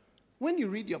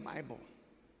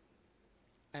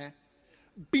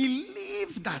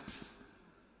 believe that.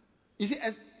 You see,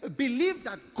 believe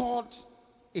that God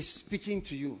is speaking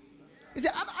to you. You see,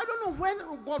 I don't know when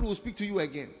God will speak to you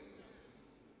again.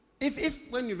 If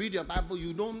when you read your Bible,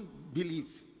 you don't believe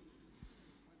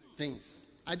things.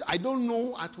 I don't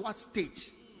know at what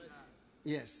stage.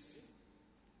 Yes.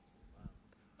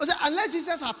 Unless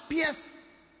Jesus appears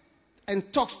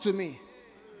and talks to me,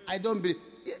 I don't believe.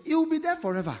 You'll be there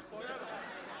forever.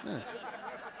 Yes.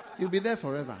 You'll be there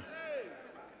forever.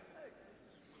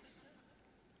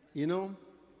 You know,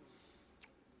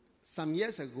 some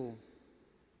years ago,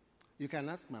 you can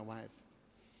ask my wife,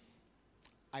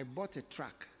 I bought a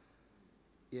truck,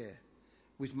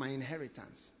 with my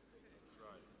inheritance.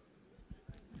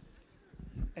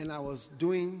 And I was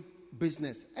doing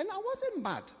business. And I wasn't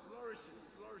bad.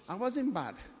 I wasn't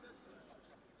bad.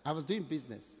 I was doing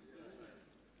business.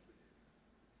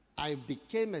 I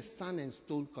became a sand and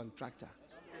stone contractor.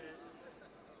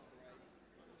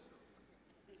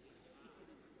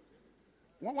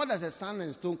 What does a sand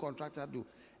and stone contractor do?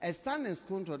 A sand and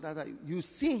stone contractor, you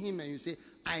see him and you say,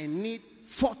 I need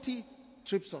 40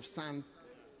 trips of sand,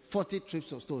 40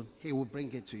 trips of stone. He will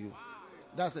bring it to you.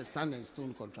 That's a sand and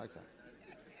stone contractor.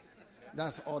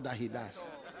 That's all that he does.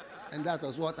 And that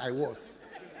was what I was.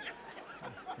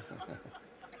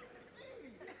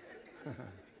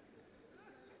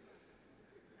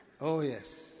 Oh,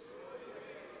 yes.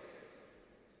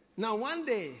 Now, one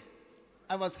day,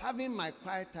 I was having my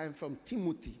quiet time from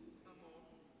Timothy.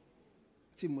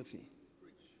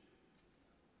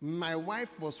 My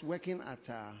wife was working at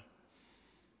a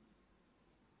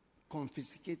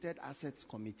confiscated assets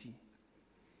committee.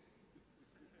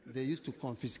 They used to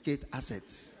confiscate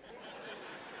assets.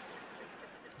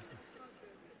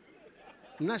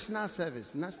 National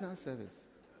service.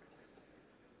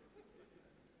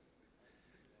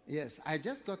 Yes, I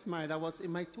just got married. I was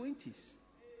in my 20s.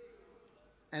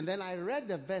 And then I read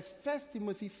the verse, 1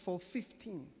 Timothy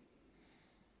 4:15.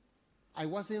 I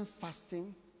wasn't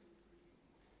fasting.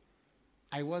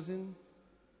 I wasn't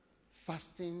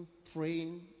fasting,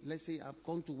 praying. Let's say I'm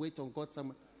going to wait on God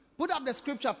somewhere. Put up the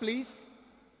scripture, please.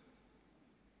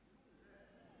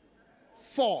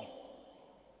 4.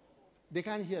 They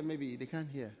can't hear, maybe. They can't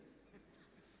hear.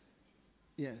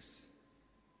 Yes.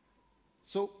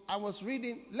 So I was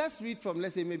reading. Let's read from,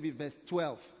 let's say, maybe verse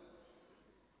 12.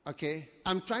 Okay?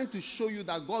 I'm trying to show you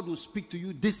that God will speak to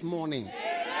you this morning.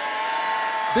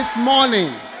 This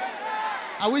morning.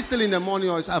 Are we still in the morning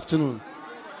or it's afternoon?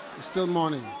 It's still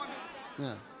morning.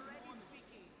 Yeah.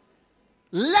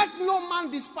 Let no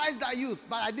man despise thy youth.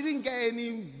 But I didn't get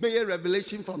any Beye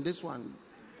revelation from this one.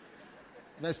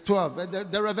 Verse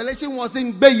 12. The revelation was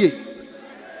in Beye.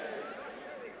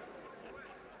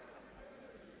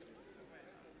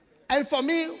 And for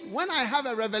me, when I have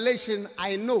a revelation,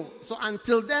 I know. So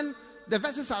until then, the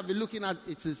verses I'll be looking at,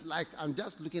 it is like I'm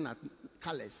just looking at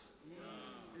colors.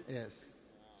 Yes.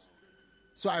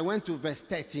 So I went to verse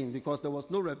 13 because there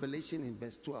was no revelation in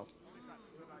verse 12.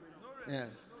 Yeah.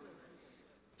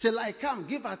 Till I come,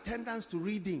 give attendance to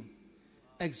reading,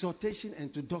 exhortation,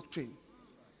 and to doctrine.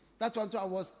 That's what I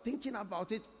was thinking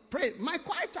about it. Pray, my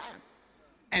quiet time.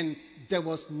 And there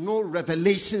was no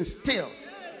revelation still.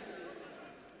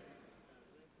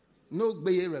 No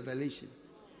Beye revelation.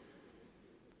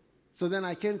 So then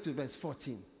I came to verse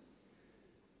 14.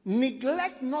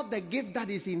 Neglect not the gift that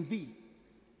is in thee,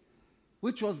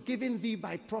 which was given thee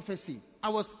by prophecy.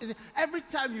 Every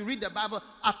time you read the Bible,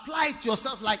 apply it to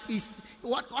yourself like,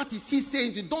 what is he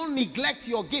saying? You don't neglect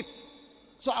your gift.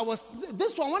 So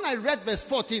this one, when I read verse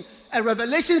 14, a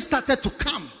revelation started to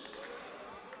come.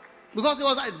 Because it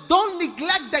was like, don't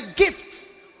neglect the gift.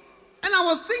 And I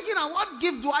was thinking, what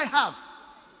gift do I have?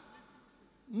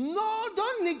 No,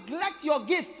 don't neglect your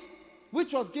gift,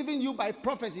 which was given you by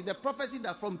prophecy. The prophecy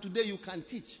that from today you can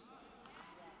teach.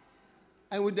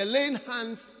 And with the laying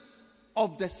hands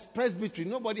of the presbytery,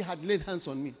 nobody had laid hands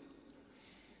on me.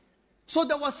 So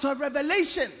there was a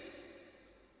revelation,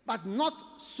 but not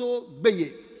so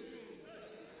big.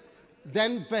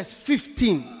 Then verse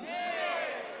 15.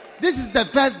 This is the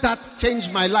verse that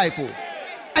changed my life. Oh.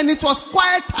 And it was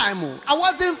quiet time. Oh. I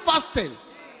wasn't fasting.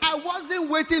 I wasn't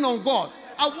waiting on God.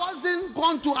 I wasn't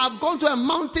I've gone to a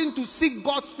mountain to seek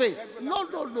God's face.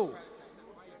 No.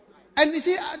 And you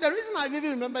see, the reason I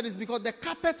even remember this because the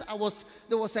carpet,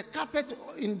 there was a carpet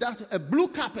in that, a blue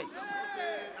carpet.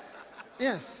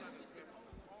 Yes.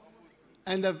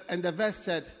 And the verse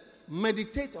said,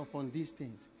 meditate upon these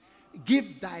things. Give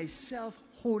thyself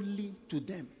wholly to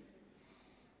them,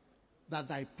 that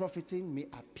thy profiting may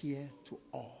appear to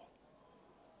all.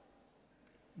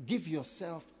 Give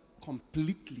yourself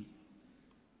completely.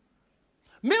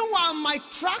 Meanwhile, my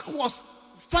track was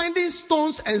finding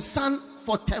stones and sand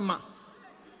for Tema.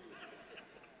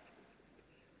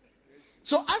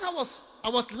 So as I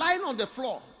was lying on the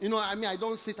floor. I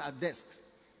don't sit at desks.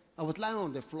 I was lying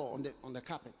on the floor, on the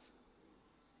carpet.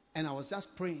 And I was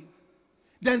just praying.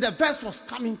 Then the verse was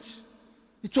coming.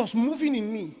 It was moving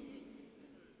in me.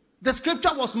 The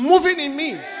scripture was moving in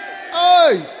me.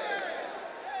 Hey!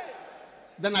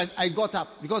 Then I got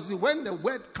up. Because when the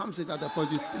word comes at the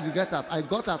point, you get up. I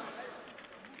got up.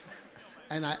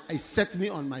 And I set me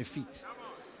on my feet.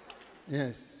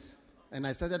 Yes. And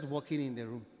I started walking in the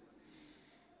room.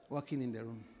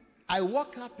 I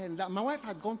walked up and down. My wife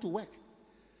had gone to work.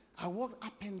 I walked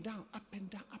up and down, up and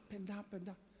down, up and down, up and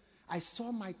down. I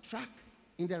saw my track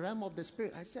in the realm of the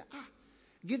spirit. I said,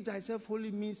 give thyself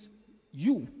wholly means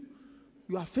you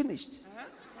are finished.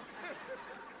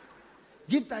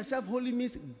 Give thyself wholly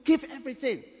means give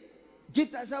everything. Give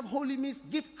thyself wholly means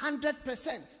give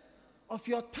 100% of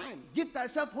your time. Give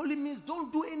thyself wholly means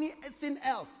don't do anything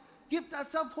else. Give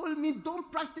thyself wholly means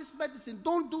don't practice medicine.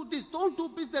 Don't do this. Don't do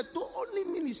business. Do only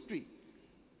ministry.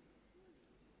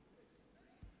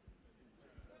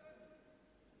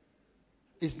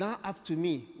 It's now up to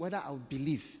me whether I'll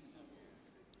believe.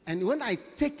 And when I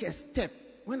take a step,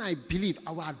 when I believe,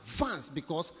 I will advance,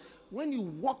 because when you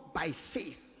walk by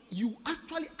faith, you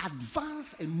actually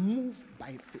advance and move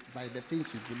by the things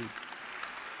you believe.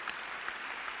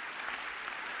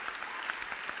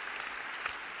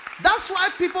 That's why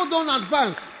people don't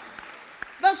advance.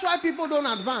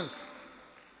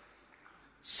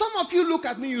 Some of you look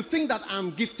at me, you think that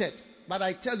I'm gifted. But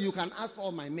I tell you, you can ask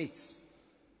all my mates.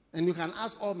 And you can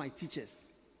ask all my teachers.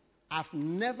 I've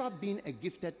never been a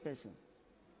gifted person.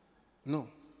 No,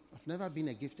 I've never been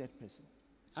a gifted person.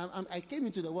 I came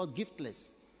into the world giftless.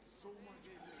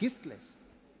 Giftless.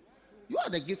 You are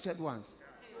the gifted ones.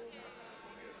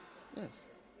 Yes.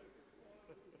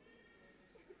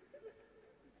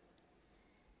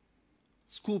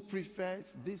 School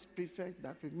prefects, this prefect,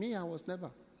 that prefect. Me, I was never.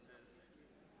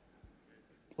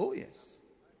 Oh, yes.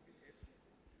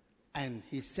 And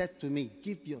he said to me,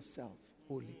 give yourself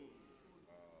wholly.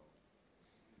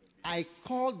 I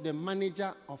called the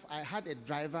manager I had a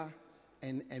driver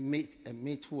and a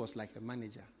mate who was like a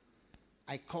manager.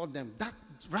 I called them. That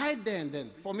right there and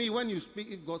then. For me, when you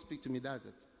speak, if God speaks to me, that's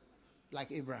it.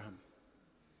 Like Abraham.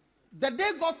 The day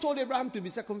God told Abraham to be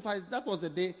circumcised, that was the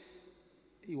day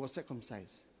he was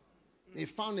circumcised. They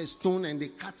found a stone and they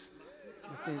cut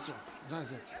the face off.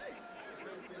 That's it.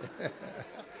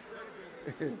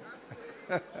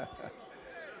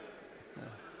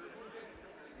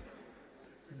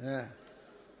 Yeah.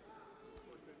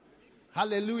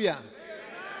 Hallelujah.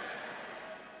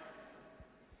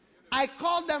 I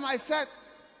called them, I said,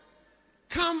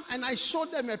 come, and I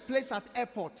showed them a place at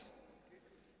airport.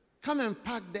 Come and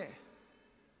park there.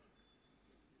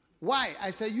 Why? I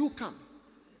said, you come.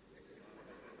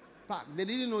 Park. They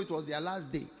didn't know it was their last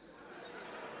day.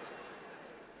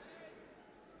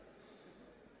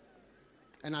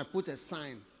 And I put a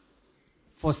sign,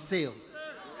 for sale.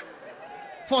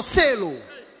 For sale. Oh.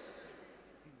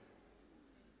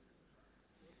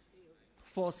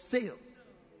 For sale.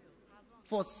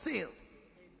 For sale.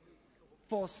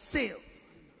 For sale.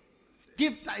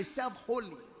 Give thyself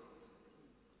wholly.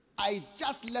 I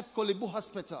just left Kolebu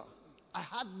Hospital.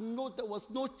 There was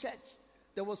no church.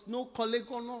 There was no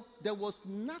Kolegono. There was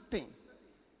nothing.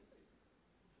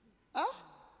 Huh?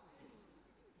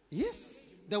 Yes.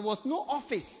 There was no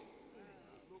office.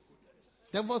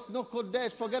 There was no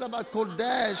Kodesh. Forget about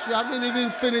Kodesh. We haven't even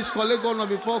finished Kolegono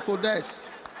before Kodesh.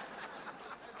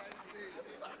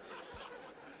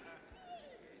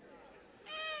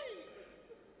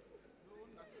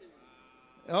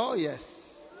 Oh, yes.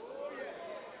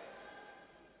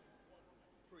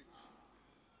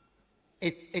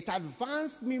 It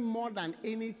advanced me more than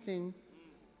anything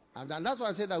I've done. That's why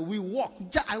I said that we walk.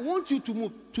 I want you to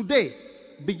move today,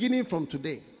 beginning from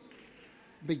today.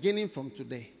 Beginning from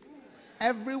today.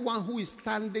 Everyone who is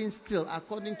standing still,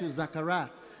 according to Zechariah,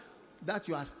 that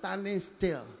you are standing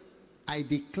still, I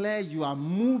declare you are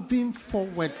moving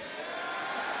forward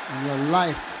in your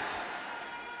life,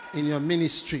 in your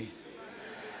ministry.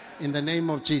 In the name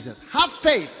of Jesus. Have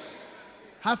faith.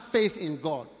 Have faith in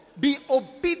God. Be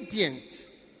obedient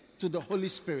to the Holy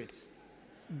Spirit.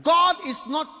 God is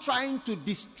not trying to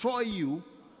destroy you.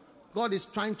 God is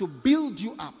trying to build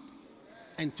you up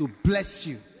and to bless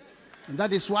you. And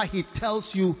that is why he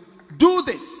tells you, do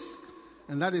this.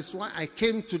 And that is why I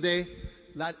came today,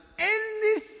 that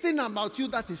anything about you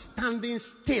that is standing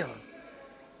still,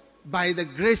 by the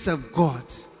grace of God,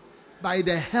 by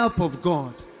the help of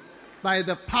God, by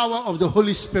the power of the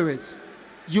Holy Spirit,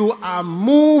 you are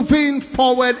moving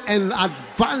forward and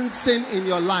advancing in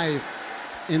your life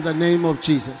in the name of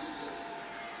Jesus.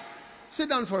 Sit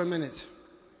down for a minute.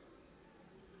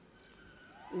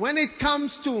 When it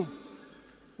comes to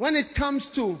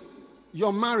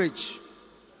your marriage,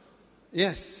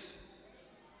 yes,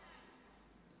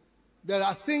 there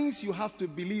are things you have to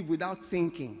believe without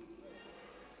thinking.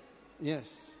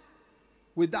 Yes.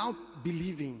 Without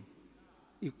believing,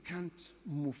 you can't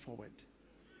move forward.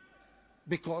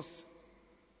 Because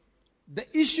the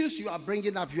issues you are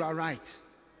bringing up, you are right.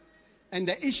 And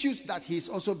the issues that he's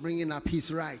also bringing up,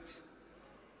 he's right.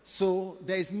 So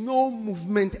there is no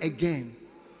movement again.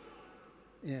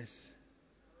 Yes.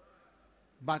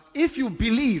 But if you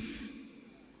believe,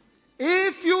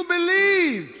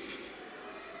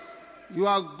 you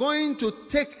are going to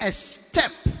take a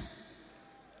step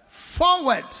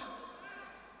forward,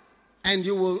 and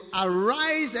you will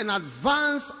arise and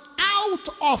advance out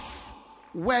of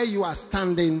where you are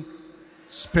standing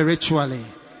spiritually.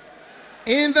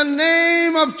 In the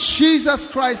name of Jesus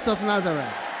Christ of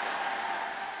Nazareth.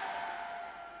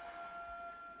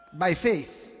 By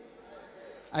faith.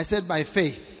 I said by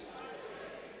faith.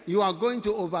 You are going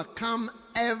to overcome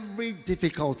every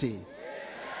difficulty.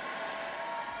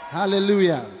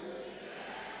 Hallelujah.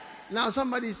 Now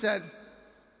somebody said,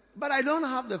 but I don't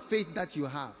have the faith that you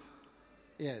have.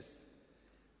 Yes.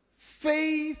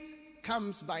 Faith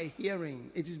comes by hearing.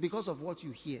 It is because of what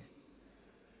you hear.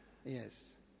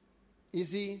 Yes. You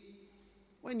see,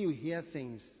 when you hear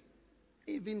things,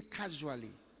 even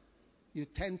casually, you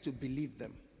tend to believe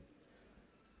them.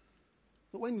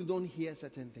 But when you don't hear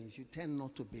certain things, you tend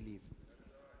not to believe.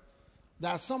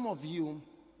 There are some of you,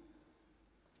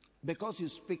 because you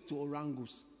speak to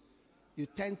orangus, you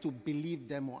tend to believe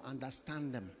them or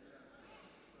understand them.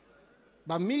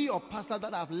 But me, your pastor,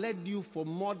 that I've led you for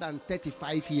more than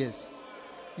 35 years,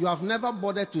 you have never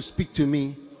bothered to speak to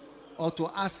me or to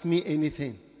ask me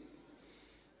anything.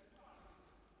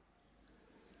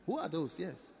 Who are those?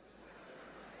 Yes.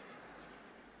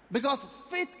 Because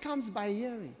faith comes by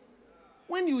hearing.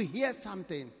 When you hear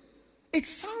something,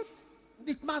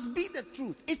 it must be the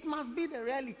truth. It must be the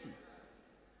reality.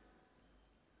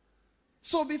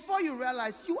 So before you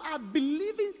realize, you are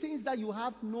believing things that you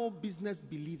have no business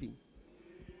believing.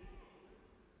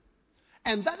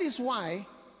 And that is why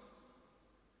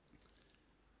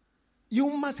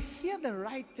you must hear the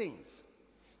right things.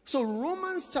 So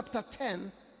Romans chapter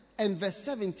 10 and verse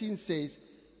 17 says,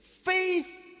 faith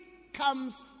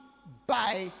comes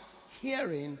by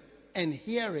hearing, and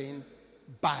hearing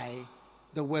by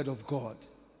the word of God.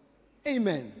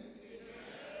 Amen.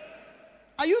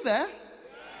 Are you there?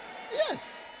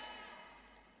 Yes.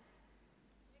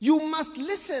 You must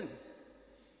listen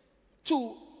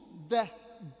to the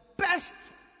best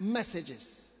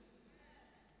messages.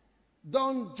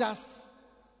 Don't just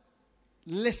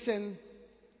listen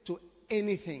to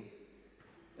anything.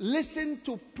 Listen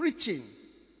to preaching.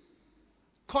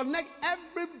 Connect.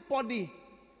 Everybody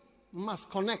must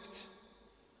connect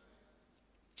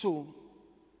to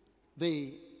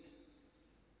the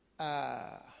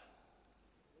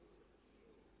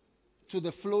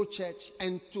Flow Church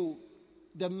and to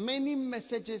the many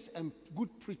messages and good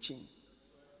preaching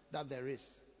that there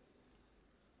is.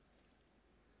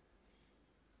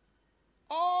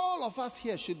 All of us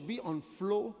here should be on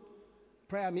Flow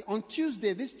prayer meeting. On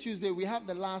Tuesday, this Tuesday, we have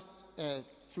the last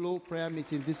Flow prayer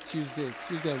meeting this Tuesday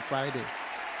and Friday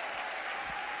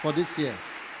for this year.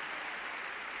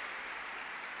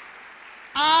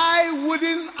 I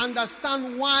wouldn't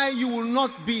understand why you will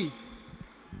not be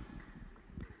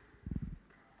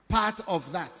part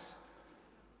of that.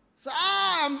 So,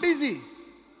 I'm busy.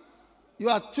 You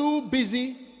are too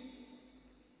busy.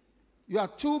 You are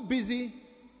too busy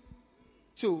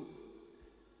to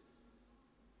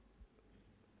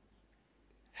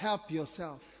help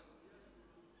yourself.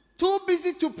 Too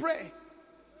busy to pray.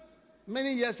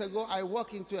 Many years ago, I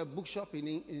walked into a bookshop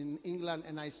in England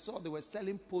and I saw they were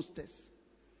selling posters.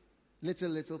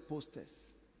 Little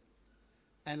posters.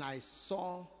 And I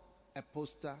saw a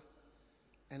poster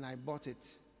and I bought it.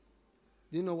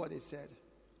 Do you know what it said?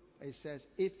 It says,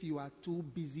 if you are too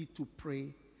busy to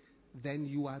pray, then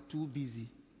you are too busy.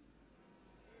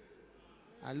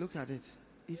 I look at it.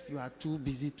 If you are too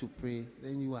busy to pray,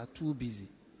 then you are too busy.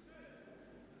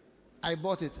 I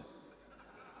bought it.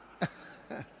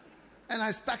 And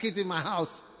I stuck it in my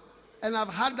house. And I've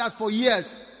had that for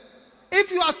years. If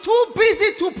you are too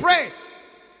busy to pray,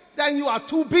 then you are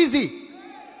too busy.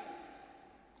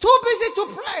 Too busy to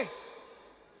pray.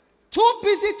 Too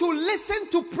busy to listen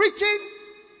to preaching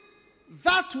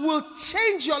that will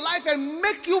change your life and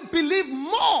make you believe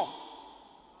more.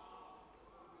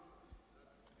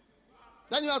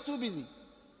 Then you are too busy.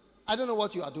 I don't know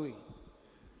what you are doing.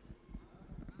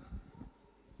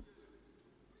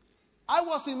 I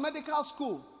was in medical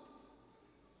school.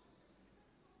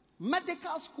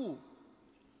 Medical school.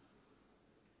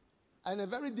 And a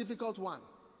very difficult one.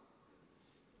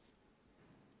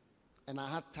 And I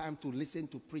had time to listen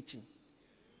to preaching.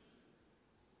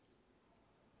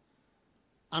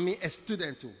 I'm a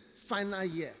student too. Final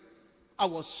year. I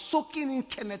was soaking in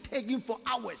Kenneth Hagin for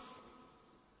hours.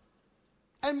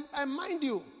 And mind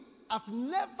you, I've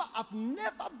never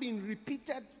been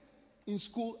repeated in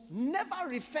school, never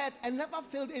referred, and never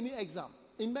failed any exam.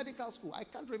 In medical school, I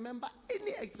can't remember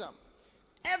any exam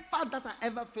ever that I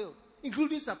ever failed,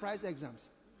 including surprise exams.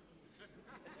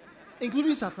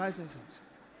 Including surprise exams.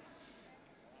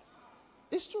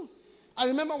 It's true. I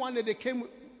remember one day they came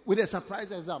with a surprise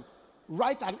exam.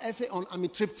 Write an essay on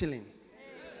amitriptyline.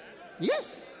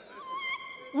 Yes.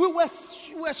 We were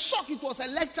shocked. It was a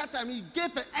lecture time. He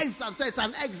gave an exam. So it's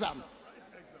an exam.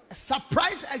 A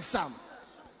surprise exam.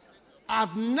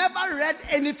 I've never read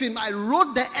anything. I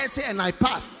wrote the essay and I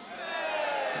passed.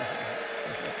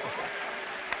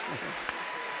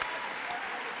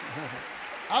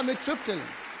 Amitriptyline.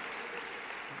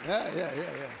 Yeah.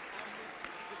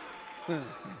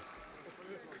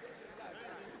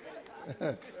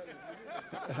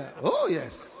 Oh,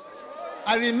 yes.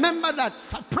 I remember that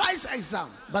surprise exam,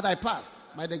 but I passed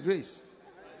by the grace.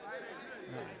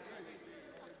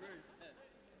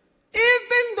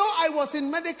 Even though I was in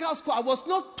medical school, I was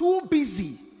not too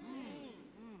busy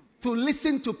to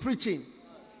listen to preaching.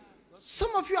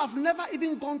 Some of you have never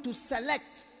even gone to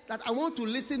select that I want to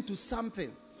listen to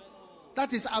something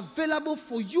that is available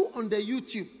for you on the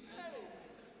YouTube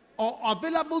or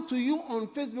available to you on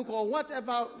Facebook or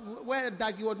whatever, where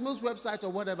Daggy Mills website or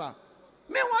whatever.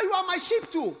 Meanwhile, you are my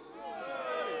sheep too.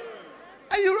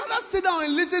 And you rather sit down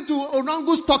and listen to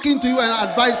Orangus talking to you and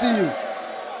advising you.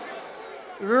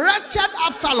 Wretched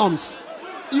Absaloms.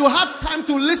 you have time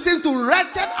to listen to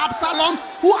wretched Absalom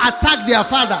who attacked their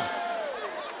father.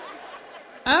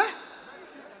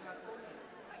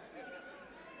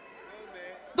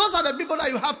 Those are the people that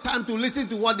you have time to listen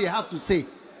to what they have to say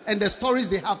and the stories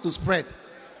they have to spread.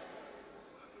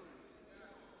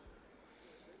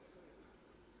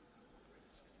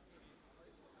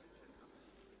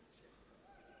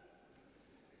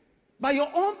 By your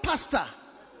own pastor,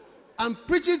 I'm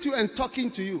preaching to you and talking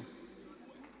to you.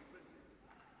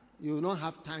 You will not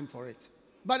have time for it.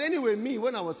 But anyway, me,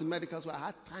 when I was in medical school, I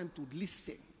had time to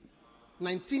listen.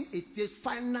 1988,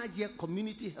 final year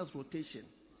community health rotation.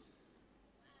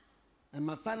 And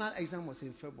my final exam was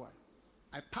in February.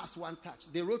 I passed one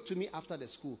touch. They wrote to me after the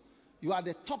school, you are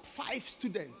the top 5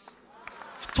 students.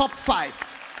 Top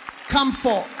 5. Come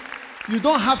for. You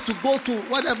don't have to go to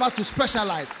whatever to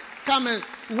specialize. Come and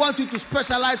we want you to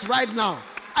specialize right now.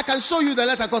 I can show you the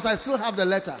letter because I still have the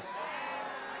letter.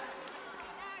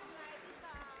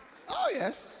 Oh,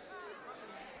 yes.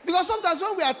 Because sometimes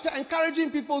when we are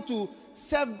encouraging people to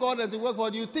serve God and to work for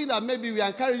God, you think that maybe we are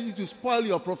encouraging you to spoil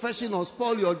your profession or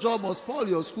spoil your job or spoil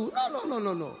your school.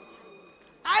 No.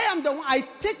 I am the one. I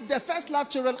take the first love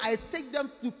children, I take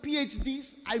them to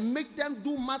PhDs, I make them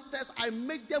do masters, I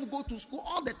make them go to school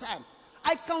all the time.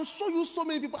 I can show you so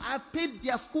many people. I have paid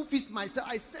their school fees myself.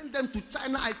 I send them to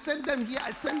China, I send them here,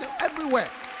 I send them everywhere.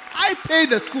 I pay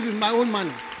the school with my own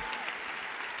money.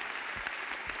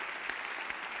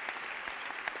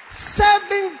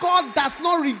 Serving God does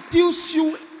not reduce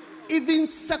you even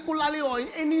secularly or in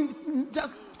any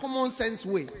just common sense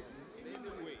way.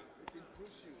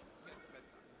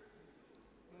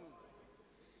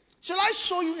 Shall I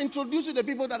show you, introduce you to the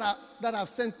people that I've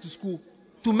sent to school,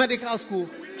 to medical school?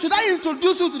 Should I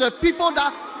introduce you to the people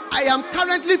that I am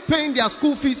currently paying their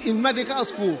school fees in medical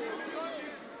school?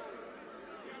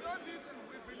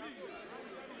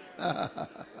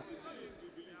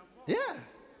 Yeah.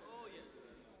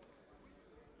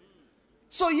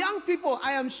 So young people,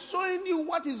 I am showing you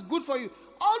what is good for you.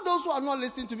 All those who are not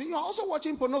listening to me, you are also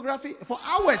watching pornography for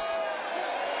hours.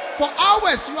 For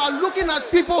hours, you are looking at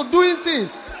people doing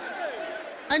things.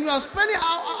 And you are spending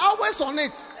hours on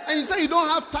it. And you say you don't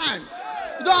have time.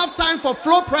 You don't have time for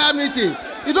flow prayer meeting.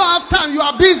 You don't have time. You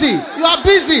are busy. You are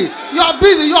busy. You are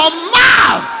busy. You are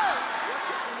mad.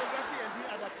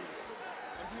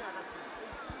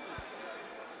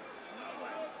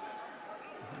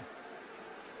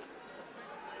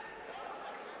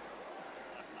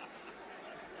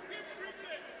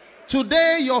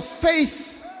 Today, your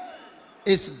faith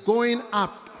is going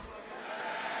up.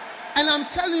 And I'm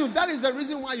telling you, that is the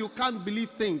reason why you can't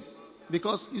believe things.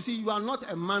 Because, you see, you are not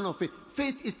a man of faith.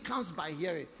 Faith, it comes by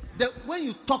hearing. When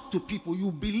you talk to people,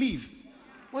 you believe.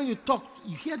 When you talk,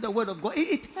 you hear the word of God.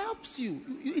 It helps you.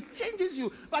 It changes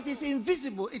you. But it's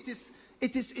invisible. It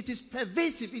is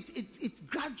pervasive. It's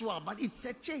gradual, but it's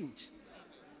a change.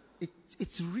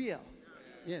 It's real.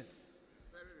 Yes.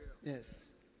 Very real. Yes.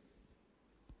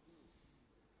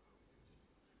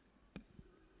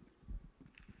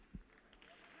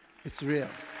 It's real.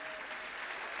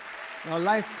 Your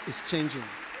life is changing.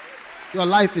 Your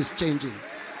life is changing.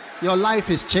 Your life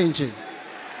is changing.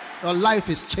 Your life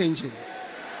is changing.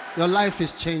 Your life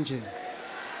is changing.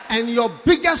 And your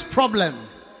biggest problem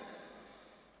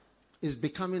is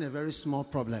becoming a very small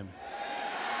problem.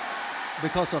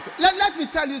 Because of it. Let me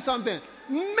tell you something.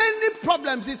 Many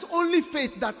problems, it's only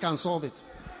faith that can solve it.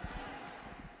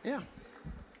 Yeah.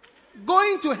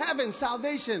 Going to heaven,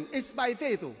 salvation, it's by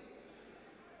faith.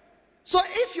 So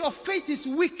if your faith is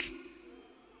weak,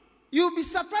 you'll be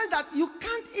surprised that you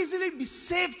can't easily be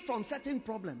saved from certain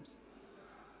problems.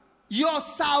 Your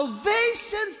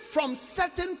salvation from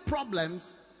certain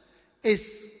problems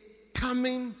is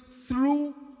coming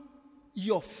through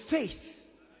your faith.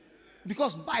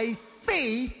 Because by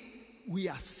faith, we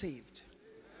are saved.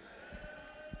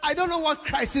 I don't know what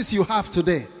crisis you have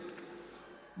today,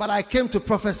 but I came to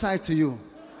prophesy to you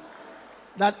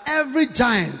that every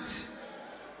giant,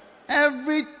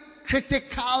 every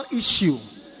critical issue,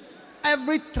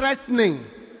 every threatening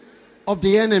of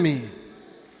the enemy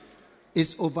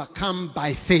is overcome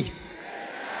by faith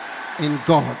in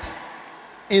God.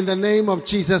 In the name of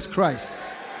Jesus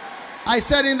Christ. I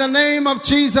said in the name of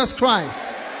Jesus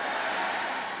Christ.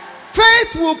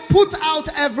 Faith will put out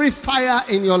every fire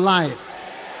in your life.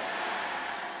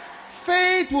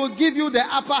 Faith will give you the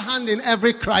upper hand in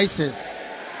every crisis.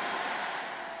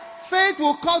 Faith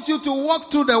will cause you to walk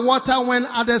through the water when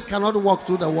others cannot walk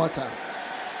through the water.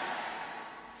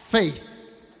 Faith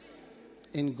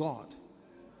in God.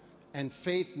 And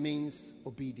faith means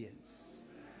obedience.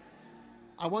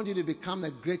 I want you to become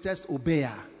the greatest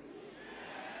obeyer.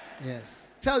 Yes.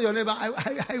 Tell your neighbor,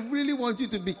 I really want you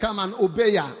to become an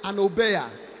obeyer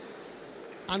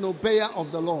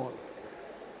of the Lord.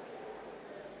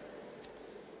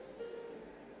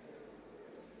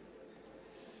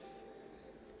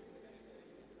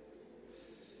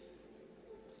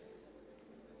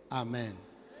 Amen.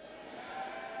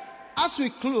 As we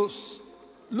close,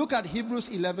 look at Hebrews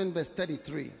 11 verse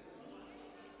 33.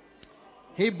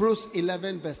 Hebrews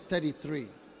 11 verse 33.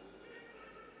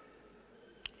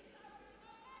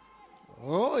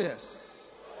 Oh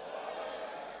yes.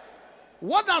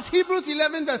 What does Hebrews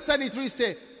 11 verse 33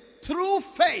 say? Through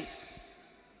faith,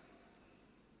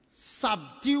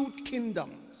 subdued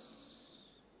kingdoms.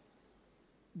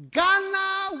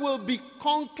 Ghana will be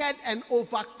conquered and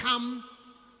overcome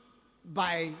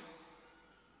by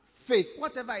faith.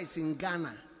 Whatever is in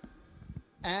Ghana.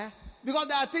 Because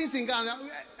there are things in Ghana,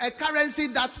 a currency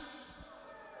that,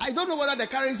 I don't know whether the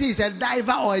currency is a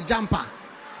diver or a jumper.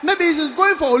 Maybe it's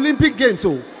going for Olympic Games,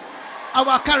 so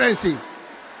our currency.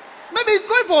 Maybe it's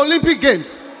going for Olympic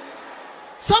Games.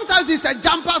 Sometimes it's a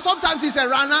jumper, sometimes it's a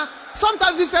runner,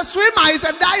 sometimes it's a swimmer, it's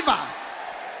a diver.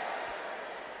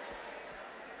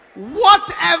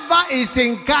 Whatever is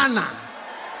in Ghana,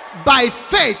 by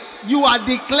faith, you are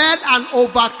declared an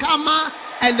overcomer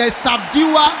and a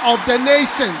subduer of the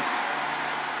nation.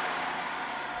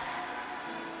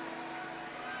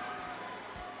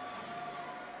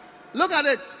 Look at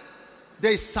it.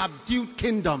 They subdued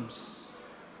kingdoms.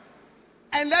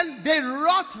 And then they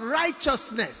wrought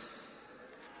righteousness.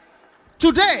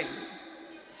 Today,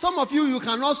 some of you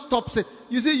cannot stop saying,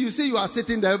 you see you are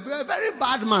sitting there, a very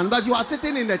bad man, but you are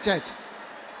sitting in the church.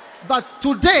 But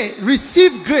today,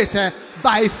 receive grace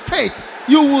by faith.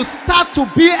 You will start to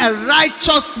be a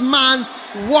righteous man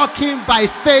walking by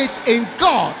faith in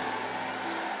God.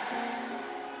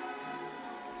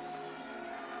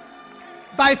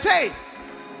 By faith.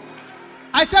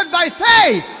 I said by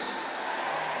faith.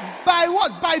 By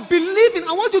what? By believing.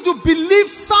 I want you to believe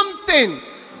something.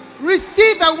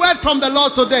 Receive a word from the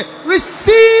Lord today.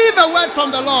 Receive a word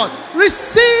from the Lord.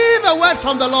 Receive a word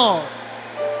from the Lord.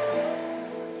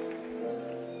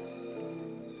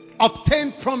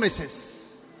 Obtain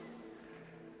promises.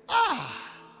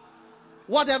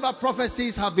 Whatever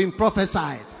prophecies have been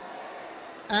prophesied,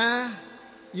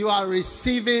 you are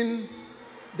receiving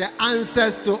the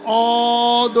answers to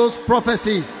all those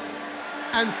prophecies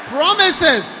and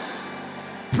promises.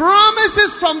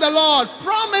 Promises from the Lord.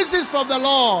 Promises from the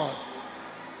Lord.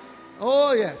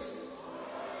 Oh yes.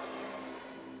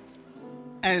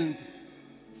 And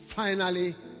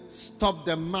finally, stop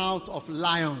the mouth of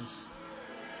lions.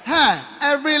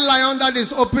 Every lion that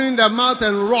is opening their mouth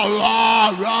and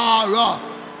roar,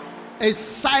 is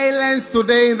silenced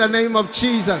today in the name of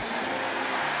Jesus.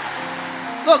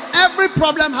 Look, every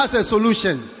problem has a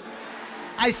solution.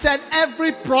 I said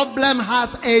every problem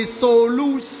has a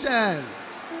solution.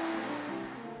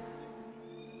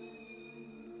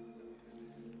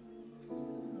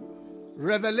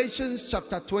 Revelation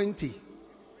chapter 20.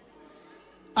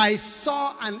 I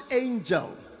saw an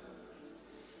angel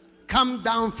come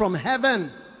down from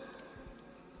heaven.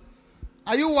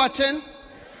 Are you watching?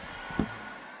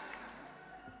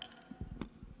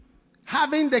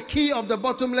 Having the key of the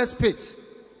bottomless pit.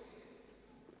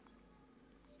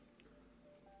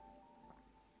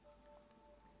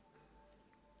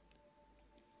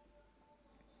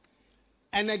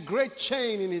 And a great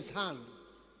chain in his hand.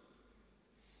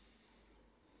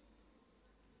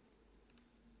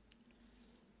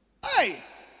 Hey!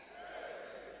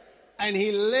 And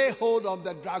he lay hold of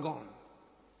the dragon,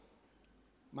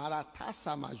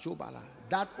 Maratasa Majobala,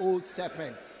 that old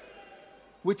serpent,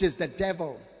 which is the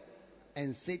devil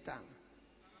and Satan,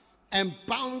 and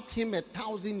bound him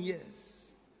 1,000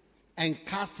 years and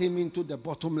cast him into the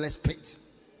bottomless pit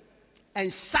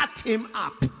and shut him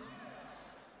up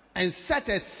and set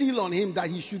a seal on him that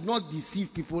he should not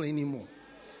deceive people anymore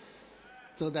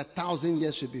till the 1,000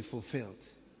 years should be fulfilled.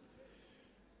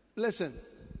 Listen.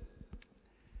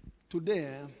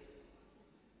 Today,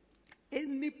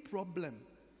 any problem,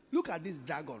 look at this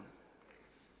dragon.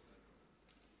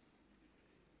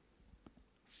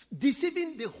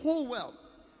 Deceiving the whole world.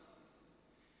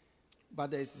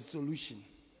 But there is a solution.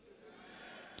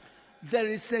 There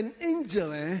is an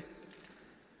angel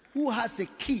who has a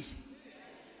key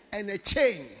and a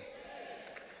chain.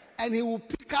 And he will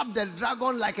pick up the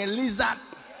dragon like a lizard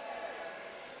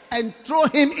and throw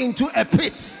him into a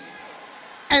pit.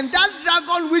 And that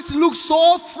dragon, which looks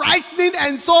so frightening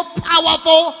and so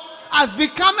powerful, has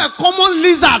become a common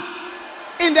lizard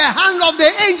in the hand of the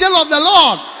angel of the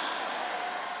Lord.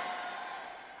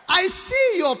 I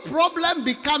see your problem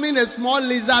becoming a small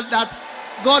lizard that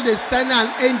God is sending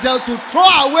an angel to throw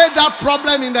away that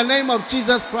problem in the name of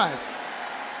Jesus Christ.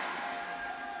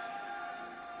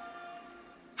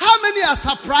 How many are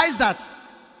surprised that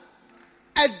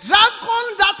a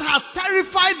dragon that has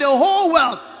terrified the whole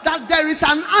world, that there is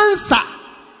an answer?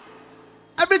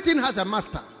 Everything has a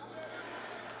master.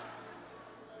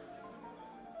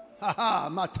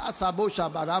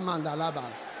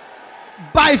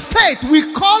 By faith,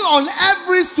 we call on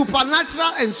every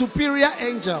supernatural and superior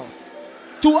angel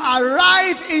to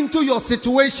arrive into your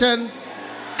situation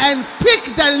and pick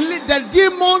the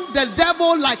demon, the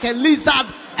devil, like a lizard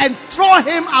and throw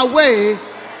him away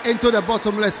into the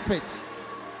bottomless pit.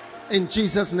 In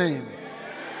Jesus' name.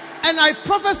 And I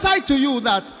prophesy to you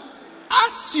that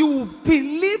as you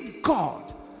believe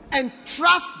God and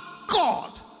trust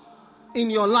God in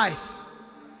your life,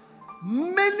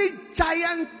 many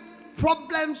giant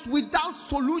problems without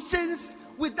solutions,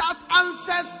 without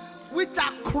answers, which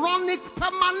are chronic,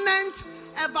 permanent,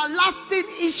 everlasting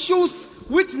issues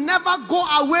which never go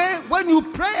away. When you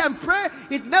pray and pray,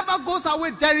 it never goes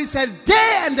away. There is a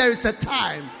day and there is a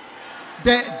time.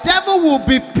 The devil will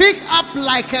be picked up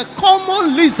like a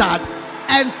common lizard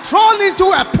and thrown into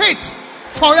a pit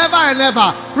forever and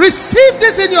ever. Receive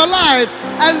this in your life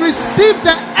and receive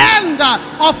the end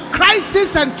of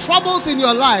crisis and troubles in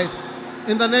your life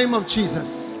in the name of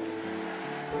Jesus.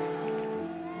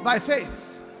 By faith,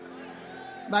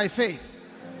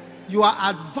 you are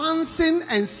advancing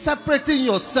and separating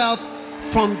yourself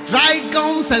from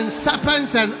dragons and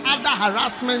serpents and other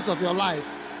harassments of your life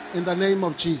in the name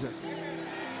of Jesus.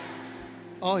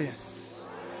 Oh yes.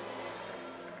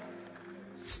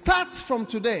 Start from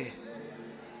today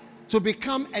to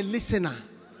become a listener,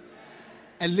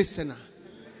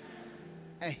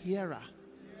 a hearer.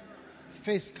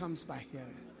 Faith comes by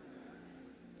hearing.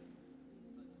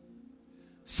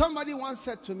 Somebody once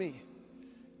said to me,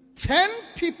 10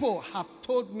 people have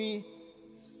told me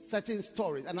certain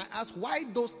stories. And I asked, why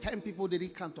those 10 people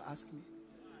didn't come to ask me?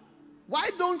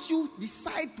 Why don't you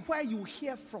decide where you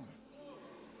hear from?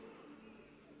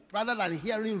 Rather than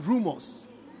hearing rumors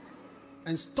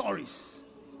and stories.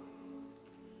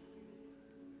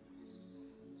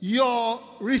 Your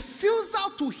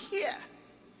refusal to hear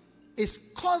is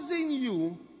causing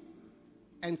you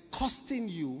and costing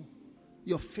you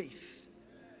your faith.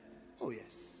 Oh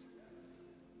yes.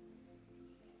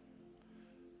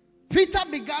 Peter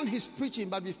began his preaching,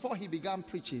 but before he began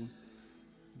preaching,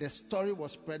 the story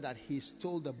was spread that he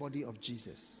stole the body of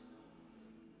Jesus.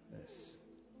 Yes.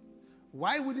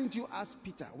 Why wouldn't you ask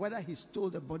Peter whether he stole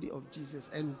the body of Jesus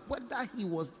and whether he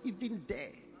was even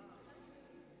there?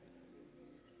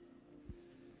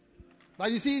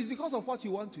 But you see, it's because of what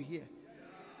you want to hear.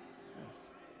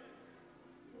 Yes.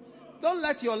 Don't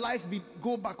let your life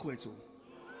go backwards.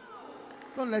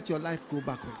 Don't let your life go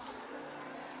backwards.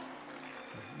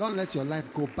 Don't let your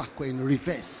life go backward in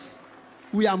reverse.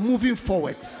 We are moving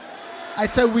forward. I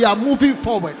said we are moving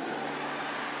forward.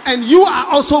 And you are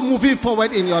also moving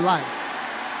forward in your life.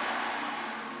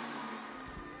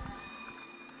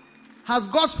 Has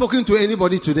God spoken to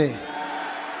anybody today?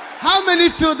 How many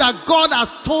feel that God has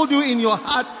told you in your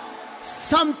heart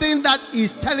something that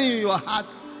is telling you in your heart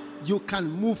you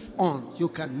can move on, you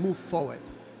can move forward?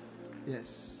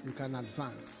 Yes, you can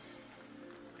advance.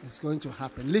 It's going to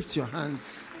happen. Lift your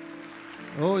hands.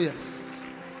 Oh yes.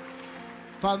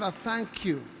 Father, thank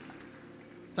you.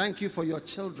 Thank you for your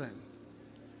children.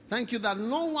 Thank you that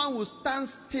no one will stand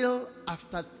still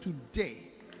after today.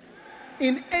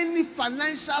 In any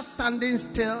financial standing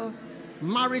still,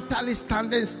 maritally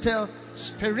standing still,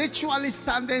 spiritually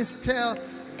standing still,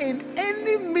 in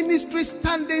any ministry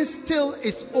standing still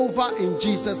is over in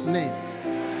Jesus' name.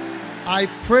 I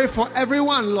pray for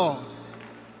everyone, Lord.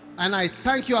 And I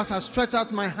thank you as I stretch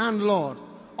out my hand, Lord,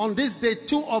 on this day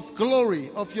 2 of glory,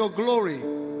 of your glory,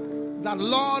 that,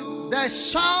 Lord, there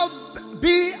shall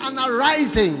be an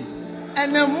arising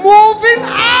and a moving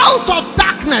out of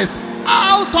darkness,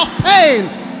 out of pain,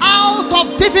 out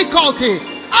of difficulty,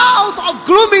 out of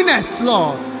gloominess,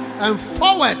 Lord, and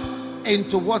forward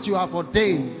into what you have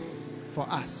ordained for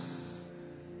us.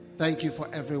 Thank you for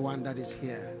everyone that is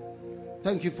here.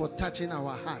 Thank you for touching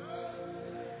our hearts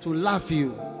to love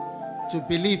you, to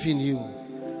believe in you,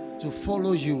 to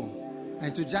follow you,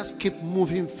 and to just keep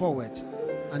moving forward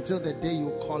until the day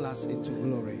you call us into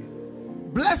glory.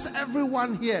 Bless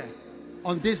everyone here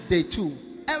on this day 2.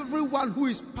 Everyone who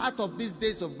is part of these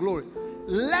days of glory.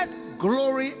 Let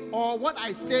glory, or what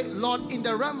I say, Lord, in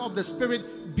the realm of the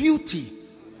spirit, beauty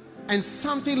and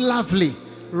something lovely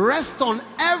rest on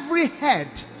every head.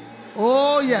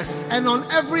 Oh yes, and on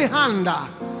every hand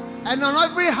and on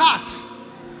every heart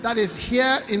that is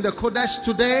here in the Kodesh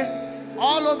today,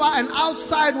 all over and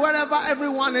outside, wherever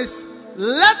everyone is.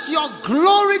 Let your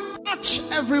glory touch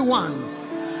everyone.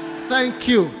 Thank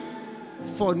you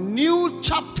for new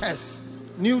chapters,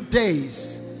 new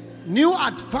days, new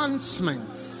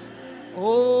advancements.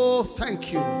 Oh,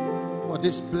 thank you for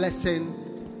this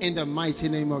blessing in the mighty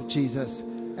name of Jesus.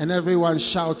 And everyone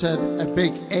shouted a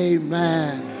big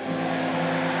amen.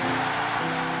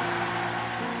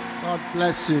 God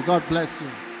bless you. God bless you.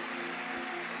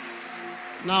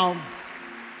 Now,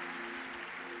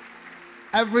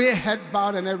 every head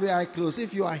bowed and every eye closed.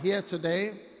 If you are here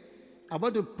today, I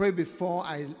want to pray before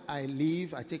I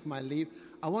leave. I take my leave.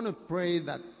 I want to pray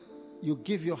that you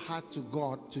give your heart to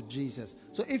God, to Jesus.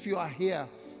 So if you are here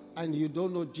and you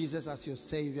don't know Jesus as your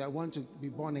Savior, I want to be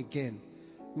born again.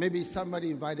 Maybe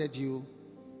somebody invited you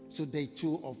to day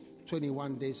 2 of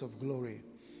 21 days of glory.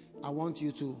 I want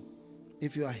you to,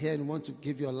 if you are here and want to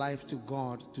give your life to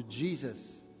God, to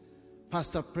Jesus,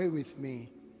 Pastor, pray with me.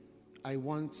 I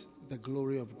want the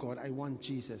glory of God. I want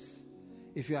Jesus.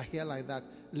 If you are here like that,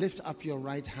 lift up your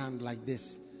right hand like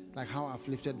this, like how I've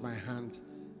lifted my hand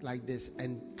like this,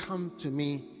 and come to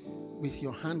me with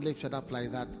your hand lifted up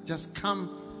like that. Just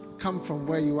come from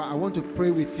where you are. I want to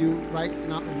pray with you right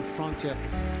now in front here.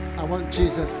 I want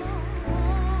Jesus.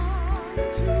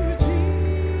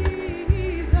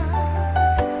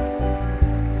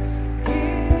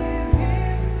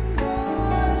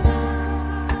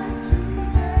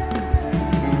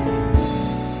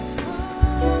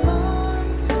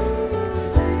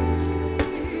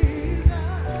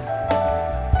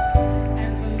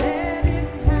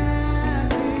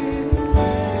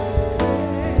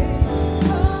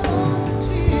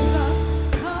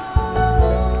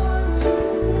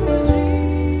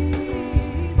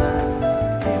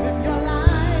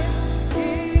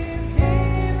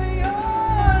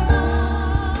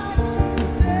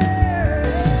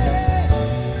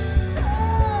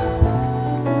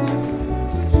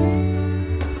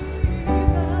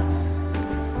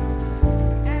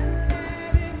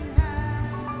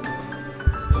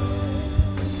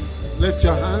 Lift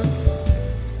your hands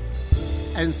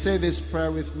and say this prayer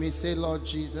with me. Say, Lord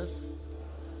Jesus,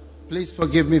 please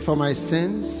forgive me for my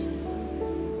sins.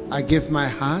 I give my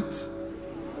heart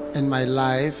and my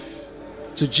life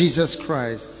to Jesus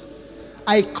Christ.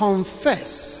 I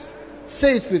confess,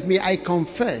 say it with me, I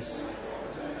confess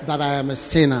that I am a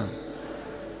sinner.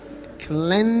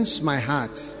 Cleanse my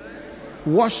heart.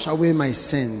 Wash away my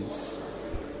sins.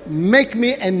 Make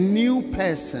me a new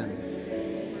person.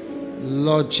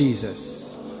 Lord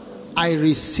Jesus, I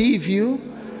receive you.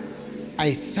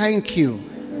 I thank you.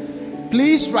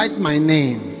 Please write my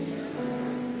name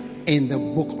in the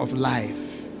book of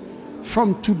life.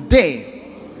 From today,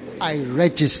 I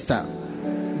register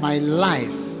my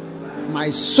life,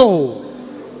 my soul,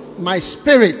 my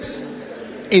spirit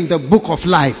in the book of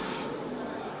life.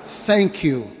 Thank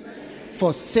you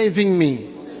for saving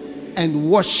me and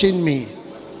washing me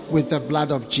with the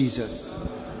blood of Jesus.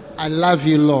 I love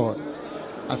you, Lord.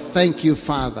 I thank you,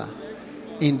 Father,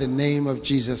 in the name of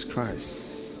Jesus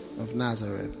Christ of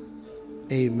Nazareth.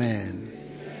 Amen.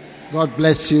 God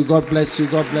bless you. God bless you.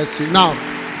 God bless you. Now,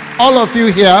 all of you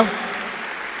here,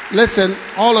 listen,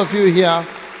 all of you here,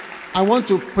 I want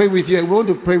to pray with you. We want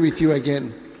to pray with you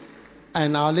again.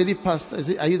 And our lady pastor,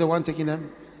 are you the one taking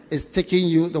them? Is taking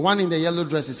you. The one in the yellow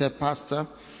dress is a pastor.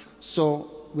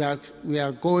 So we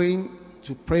are going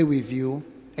to pray with you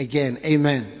again.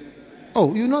 Amen.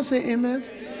 Oh, you not say amen?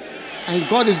 And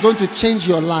God is going to change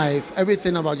your life.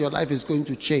 Everything about your life is going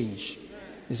to change.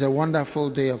 It's a wonderful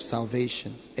day of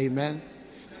salvation. Amen.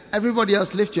 Everybody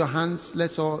else, lift your hands.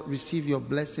 Let's all receive your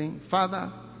blessing.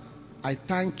 Father, I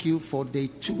thank you for day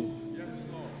 2.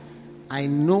 I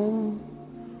know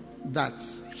that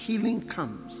healing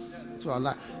comes to our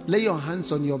life. Lay your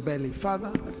hands on your belly. Father,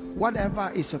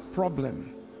 whatever is a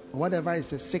problem, whatever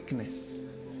is a sickness,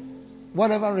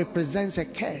 whatever represents a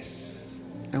curse,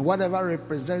 and whatever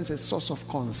represents a source of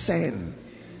concern,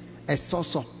 a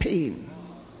source of pain,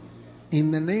 in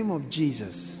the name of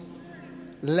Jesus,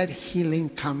 let healing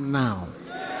come now.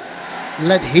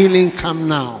 Let healing come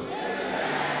now.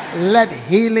 Let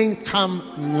healing come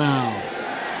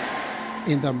now.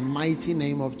 In the mighty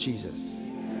name of Jesus.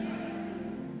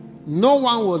 No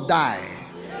one will die.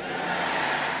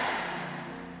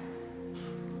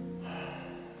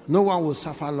 No one will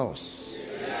suffer loss.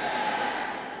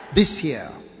 This year,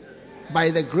 by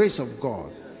the grace of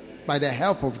God, by the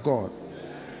help of God,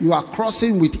 you are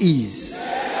crossing with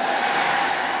ease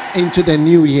into the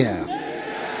new year.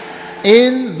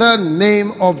 In the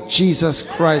name of Jesus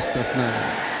Christ of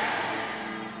Nazareth,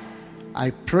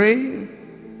 I pray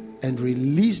and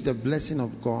release the blessing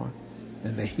of God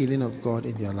and the healing of God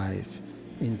in your life.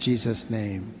 in Jesus'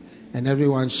 name. And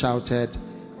everyone shouted,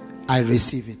 I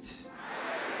receive it.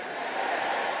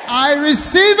 I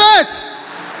receive it.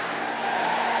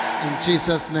 In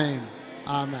Jesus' name.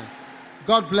 Amen.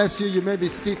 God bless you. You may be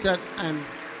seated and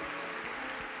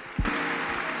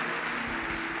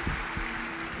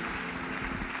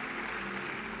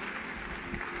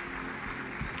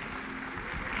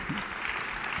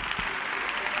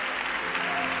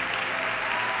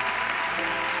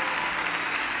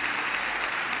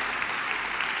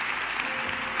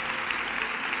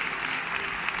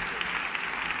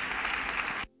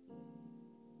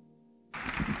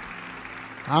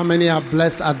how many are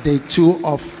blessed at day 2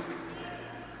 of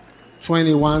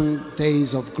 21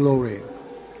 days of glory?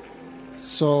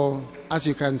 So, as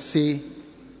you can see,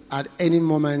 at any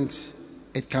moment,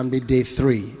 it can be day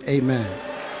 3. Amen.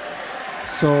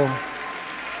 So,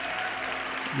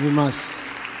 you must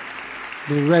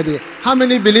be ready. How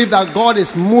many believe that God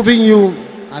is moving you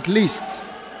at least?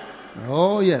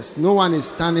 Oh, yes. No one is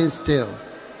standing still.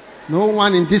 No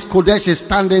one in this Kodesh is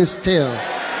standing still.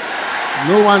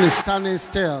 No one is standing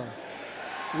still.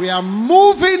 We are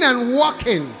moving and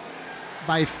walking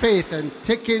by faith and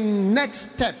taking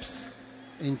next steps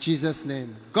in Jesus'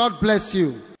 name. God bless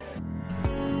you.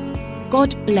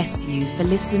 God bless you for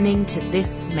listening to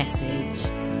this message.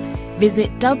 Visit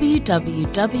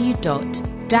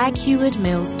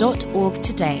www.daghewardmills.org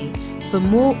today for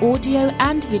more audio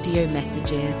and video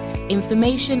messages,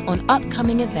 information on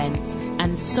upcoming events,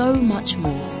 and so much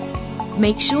more.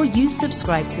 Make sure you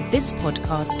subscribe to this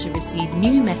podcast to receive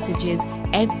new messages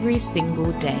every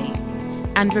single day.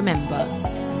 And remember,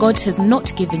 God has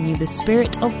not given you the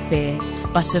spirit of fear,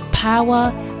 but of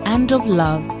power and of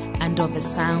love and of a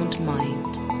sound mind.